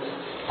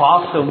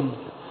 பாசம்,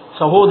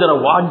 சகோதர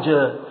வாஞ்ச,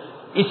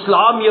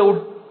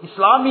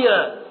 இஸ்லாமிய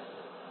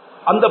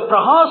அந்த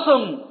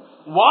பிரகாசம்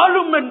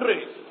வாழும் என்று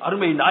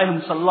அருமை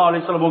நாயகம் ஸல்லல்லாஹு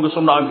அலைஹி வஸல்லம்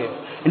சொன்னாங்க.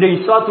 இந்த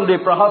இஸ்லாத்துடைய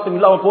பிரகாசம்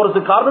இல்லாம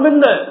போறதுக்கு காரணம்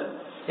என்ன?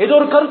 ஏதோ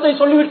ஒரு கருத்தை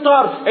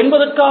சொல்லிவிட்டார்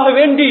என்பதற்காக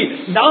வேண்டி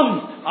நாம்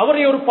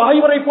அவரை ஒரு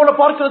பகைவரை போல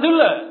பார்க்கிறது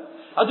இல்ல.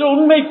 அது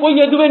உண்மை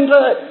பொய் எதுவென்ற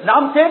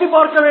நாம் தேடி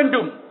பார்க்க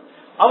வேண்டும்.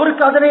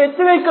 அவருக்கு அதனை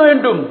எத்தி வைக்க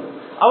வேண்டும்.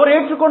 அவர்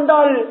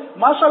ஏற்றுக்கொண்டால்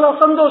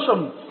மாஷாஅல்லாஹ்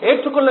சந்தோஷம்,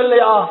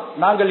 ஏற்றுக்கொள்ளலையா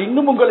நாங்கள்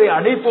இன்னும் உங்களை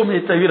அடைப்போமே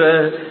தவிர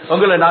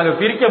உங்களை நாங்கள்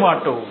பிரிக்க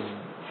மாட்டோம்.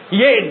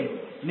 ஏன்?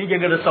 நீங்க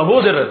எங்களோட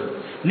சகோதரர்,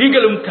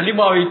 நீங்களும்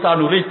கலிமாவைத்தான்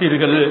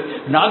உரைத்தீர்கள்,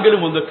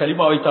 நாங்களும் அந்த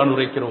கலிமாவைத்தான்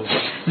உரைக்கிறோம்.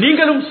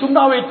 நீங்களும்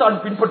சுன்னாவைத்தான்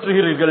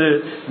பின்பற்றுகிறீர்கள்,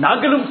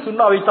 நாங்களும்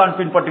சுன்னாவைத்தான்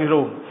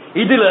பின்பற்றுகிறோம்.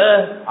 இதுல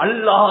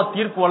அல்லாஹ்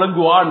தீர்ப்பு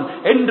வழங்குவான்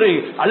என்று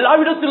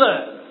அல்லாஹ்விடத்துல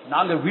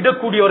நாங்கள்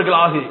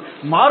விடக்கூடியவர்களாக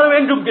மாற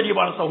வேண்டும்.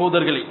 கனிவான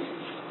சகோதரர்களே,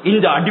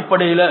 இந்த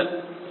அடிப்படையில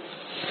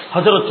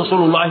ஹஜ்ரத்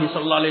ரசூலுல்லாஹி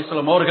ஸல்லல்லாஹு அலைஹி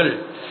வஸல்லம் அவர்கள்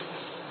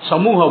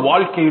சமூக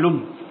வாழ்க்கையிலும்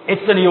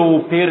எத்தனையோ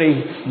பேரை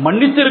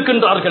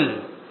மன்னித்திருக்கின்றார்கள்.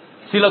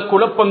 சில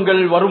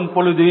குழப்பங்கள் வரும்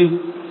பொழுது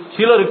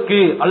சிலருக்கு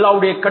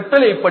அல்லாஹ்வுடைய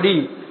கட்டளைப்படி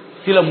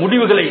சில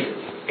முடிவுகளை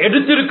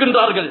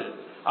எடுத்திருக்கின்றார்கள்.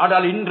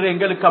 ஆனால் இன்று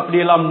எங்களுக்கு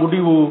அப்படியெல்லாம்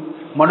முடிவு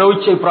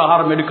மனோச்சை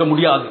பிரகாரம் எடுக்க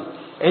முடியாது.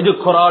 எது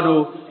குர்ஆனோ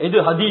எது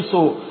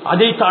ஹதீஸோ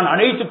அதைத்தான்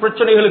அனைத்து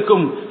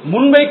பிரச்சனைகளுக்கும்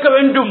முன்வைக்க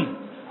வேண்டும்.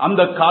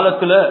 அந்த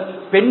காலத்துல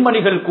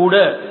பெண்மணிகள் கூட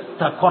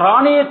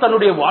குர்ஆனையே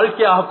தன்னுடைய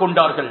வாழ்க்கையாக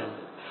கொண்டார்கள்.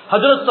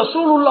 ஹஜ்ரத்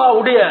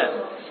ரசூலுல்லாஹ்வுடைய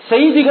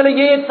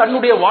செய்திகளையே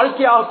தன்னுடைய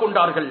வாழ்க்கையாக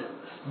கொண்டார்கள்.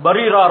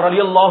 பரீரா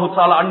ரலியல்லாஹு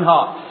தஆலா அன்ஹா,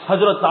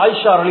 ஹஜ்ரத்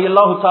ஆயிஷா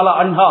ரலியல்லாஹு தஆலா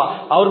அன்ஹா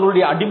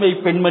அவர்களுடைய அடிமை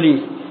பெண்மணி,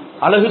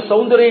 அழகு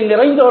சௌந்தரியம்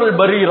நிறைந்தவர்கள்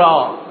பரீரா.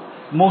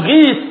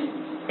 முகீஸ்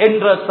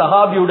என்ற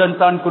சஹாபியுடன்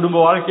தான் குடும்ப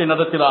வாழ்க்கை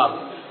நடத்தினார்.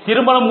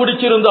 திருமணம்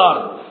முடிச்சிருந்தார்.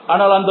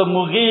 ஆனால் அந்த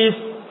முகீஸ்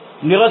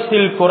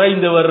நிறத்தில்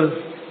குறைந்தவர்,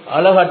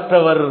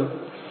 அழகற்றவர்.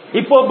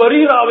 இப்போ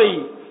பரீராவை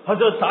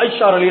ஹஜ்ரத்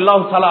ஆயிஷா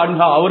ரலியல்லாஹு தஆலா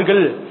அன்ஹா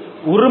அவர்கள்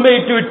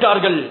உரிமையிட்டு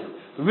விட்டார்கள்,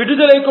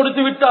 விடுதலை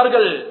கொடுத்து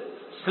விட்டார்கள்.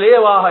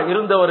 ஸ்லேவாக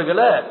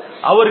இருந்தவர்களை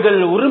அவர்கள்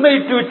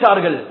உரிமையிட்டு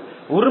விட்டார்கள்.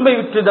 உரிமை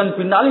விட்டதன்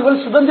பின்னால் இவள்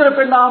சுதந்திர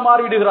பெண்ணாக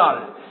மாறிவிடுகிறாள்.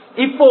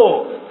 இப்போ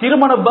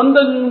திருமண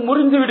பந்தம்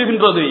முறிந்து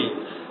விடுகின்றது.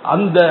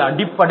 அந்த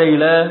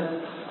அடிப்படையில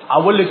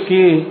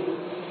அவளுக்கு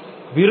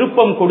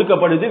விருப்பம்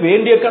கொடுக்கப்படுது,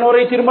 வேண்டிய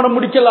கணவரை திருமணம்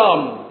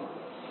முடிக்கலாம்.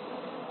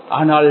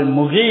 ஆனால்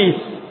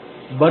முகீஸ்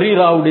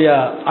பரீராவுடைய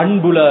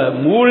அன்புல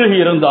மூழ்கி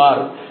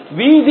இருந்தார்.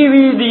 வீதி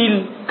வீதியில்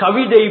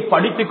கவிதை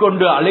படித்துக்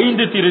கொண்டு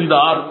அலைந்து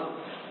திரிந்தார்.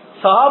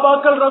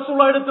 சஹாபாக்கள்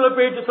ரசூலுல்லாஹ் இடத்துல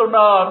போயிட்டு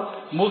சொன்னார்,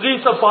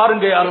 முகீஸ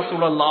பாருங்க யா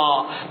ரசூலல்லாஹ்,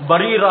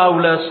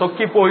 பரீராவுல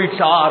சொக்கி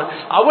போயிட்டார்.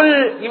 அவள்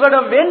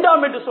இவரிடம்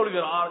வேண்டாம் என்று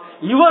சொல்கிறார்,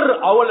 இவர்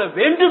அவளை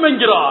வேண்டும்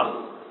என்கிறார்.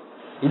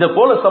 இத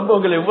போல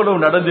சம்பவங்கள்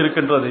எவ்வளவு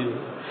நடந்திருக்கின்றது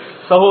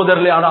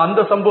சகோதரர்களே. ஆனா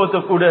அந்த சம்பவத்தை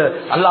கூட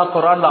அல்லாஹ்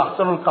குர்ஆன்ல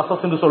அஹ்ஸனுல்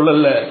கஸஸ் என்று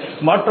சொல்லல,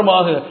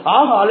 மாற்றமாக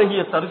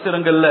அழகிய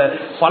சரித்திரங்கள்ல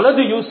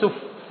பலது யூசுப்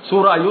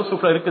சூரா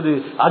யூசுப்ல இருக்குது.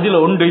 அதுல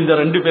ஒன்று இந்த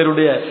ரெண்டு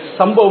பேருடைய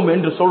சம்பவம்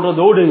என்று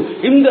சொல்றதோடு,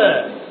 இந்த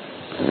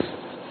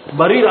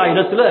பரீரா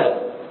இடத்துல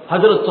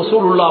ஹஜ்ரத்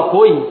ரசூலுல்லாஹ்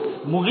போய்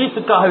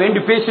முகீஸுக்காக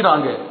வேண்டி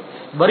பேசினாங்க.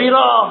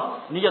 பரீரா,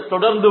 நீங்க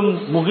தொடர்ந்தும்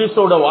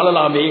முகீஸோட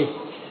வாழலாமே.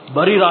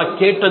 பரீரா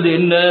கேட்டது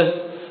என்ன?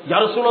 யா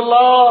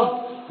ரசூலல்லாஹ்,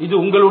 இது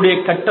உங்களுடைய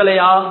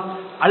கட்டளையா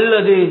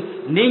அல்லது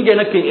நீங்க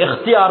எனக்கு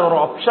இக்தியார் ஒரு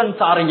ஆப்ஷன்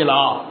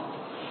தாரீங்களா?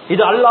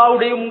 இது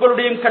அல்லாஹ்வுடைய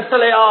உங்களுடைய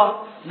கட்டளையா?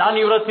 நான்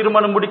இவரை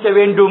திருமணம் முடிக்க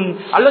வேண்டும்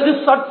அல்லது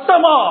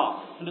சட்டமா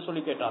என்று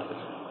சொல்லி கேட்டார்கள்.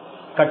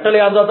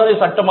 கட்டளையா இருந்தா தானே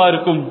சட்டமா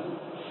இருக்கும்.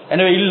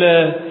 எனவே இல்ல,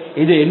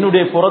 இது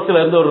என்னுடைய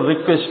புறத்துல இருந்த ஒரு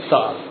ரிக்வெஸ்ட்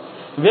தான்,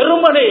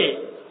 வெறுமனே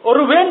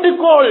ஒரு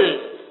வேண்டுகோள்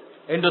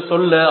என்று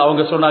சொல்ல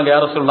அவங்க சொன்னாங்க,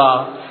 யார சொல்லா,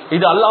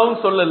 இது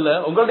அல்லாஹ்வும் சொல்லல,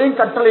 உங்களுடைய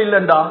கட்டளை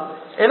இல்லண்டா,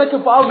 எனக்கு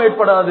பாவம்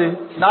ஏற்படாது,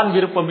 நான்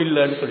விருப்பம்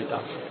இல்லைன்னு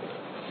சொல்லிட்டாங்க.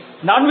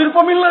 நான்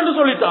விருப்பம் இல்லை என்று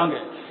சொல்லிட்டாங்க.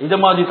 இத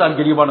மாதிரி தான்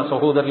கரிபான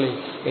சகோதரர்களே,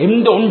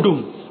 எந்த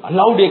ஒன்றும்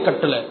அல்லாஹ்வுடைய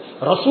கட்டளை,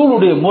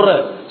 ரசூலுடைய முறை,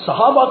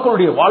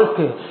 சஹாபாக்களுடைய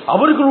வாழ்க்கை,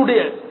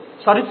 அவர்களுடைய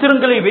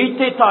சரித்திரங்களை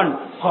வைத்தே தான்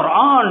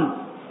குர்ஆன்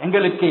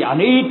எங்களுக்கு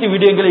அனைத்து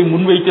விடயங்களை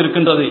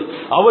முன்வைத்திருக்கின்றது.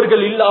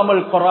 அவர்கள்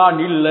இல்லாமல் குர்ஆன்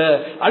இல்ல.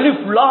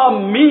 அலிஃப் லாம்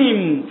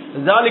மீம்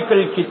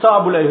ஜாலிகல்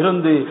கிதாபுல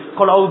இருந்து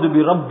குலௌது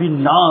பி ரப்பின்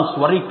நாஸ்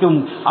வரைக்கும்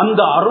அந்த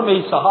அருமை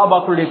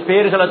சஹாபாக்களுடைய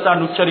பெயர்களை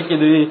தான்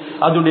உச்சரிக்குது.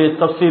 அதனுடைய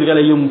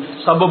தஃசீர்களையும்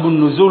சபபுன்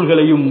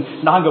நுசூல்களையும்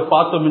நாங்க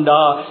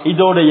பார்த்தோம்டா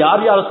இதோட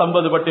யார் யார்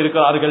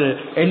சம்பந்தப்பட்டிருக்கிறார்கள்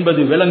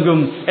என்பது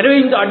விளங்கும். எனவே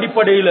இந்த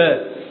அடிப்படையில்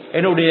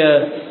என்னுடைய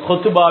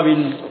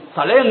ஹுத்பாவின்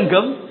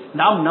தலையங்கம்,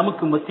 நாம்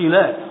நமக்கு மத்தியில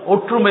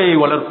ஒற்றுமையை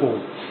வளர்ப்போம்,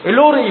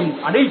 எல்லோரையும்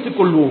அடைத்துக்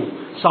கொள்வோம்,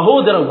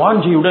 சகோதர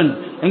வாஞ்சியுடன்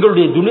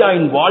எங்களுடைய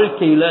துனியாவின்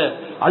வாழ்க்கையில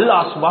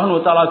அல்லாஹ் சுப்ஹானஹு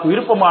வ தஆலாக்கு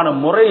விருப்பமான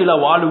முறையில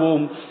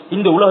வாழுவோம்.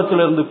 இந்த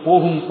உலகத்திலிருந்து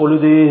போகும்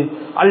பொழுது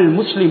அல்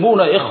முஸ்லிமூன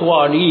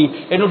இஹ்வானி,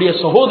 என்னுடைய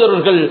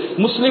சகோதரர்கள்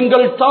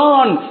முஸ்லிம்கள்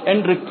தான்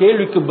என்று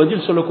கேள்விக்கு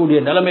பதில் சொல்லக்கூடிய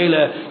நிலைமையில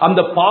அந்த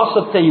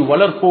பாசத்தை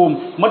வளர்ப்போம்.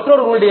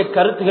 மற்றவர்களுடைய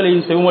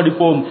கருத்துக்களையும்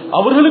செவிமடிப்போம்,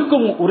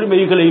 அவர்களுக்கும்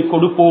உரிமைகளை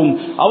கொடுப்போம்,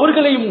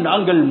 அவர்களையும்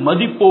நாங்கள்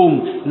மதிப்போம்.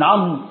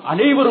 நாம்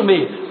அனைவருமே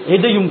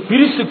எதையும்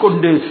பிரித்து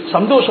கொண்டு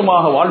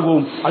சந்தோஷமாக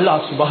வாழ்வோம்.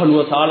 அல்லாஹ் சுப்ஹானஹு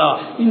வ தஆலா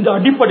இந்த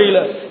அடிப்படையில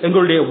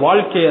எங்களுடைய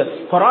வாழ்க்கையை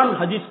குர்ஆன்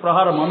ஹதீஸ்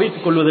பிரகாரம்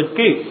அமைத்துக்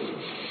கொள்வதற்கு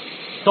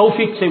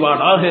தௌஃபீக்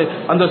செய்வானாக.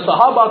 அந்த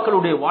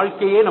சஹாபாக்களுடைய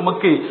வாழ்க்கையே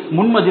நமக்கு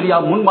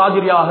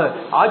முன்மாதிரியாக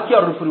ஆக்கி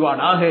அருள்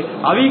புரிவானாக.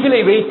 அவைகளை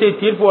வைத்தே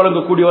தீர்ப்பு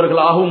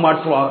வழங்கக்கூடியவர்களாகவும்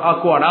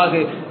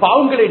ஆக்குவானாக.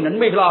 பாவங்களை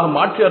நன்மைகளாக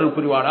மாற்றி அருள்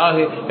புரிவானாக.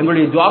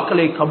 எங்களுடைய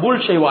துஆக்களை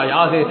கபூல்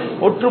செய்வாயாக.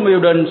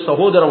 ஒற்றுமையுடன்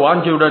சகோதர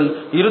வாஞ்சையுடன்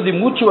இறுதி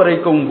மூச்சு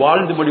வரைக்கும்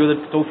வாழ்ந்து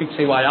முடிவதற்கு தௌஃபீக்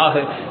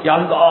செய்வாயாக. யா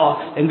அல்லாஹ்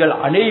எங்கள்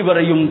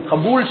அனைவரையும்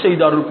கபூல்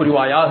செய்து அருள்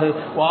புரிவாயாக.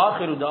 வ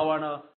ஆகிரு தாவானா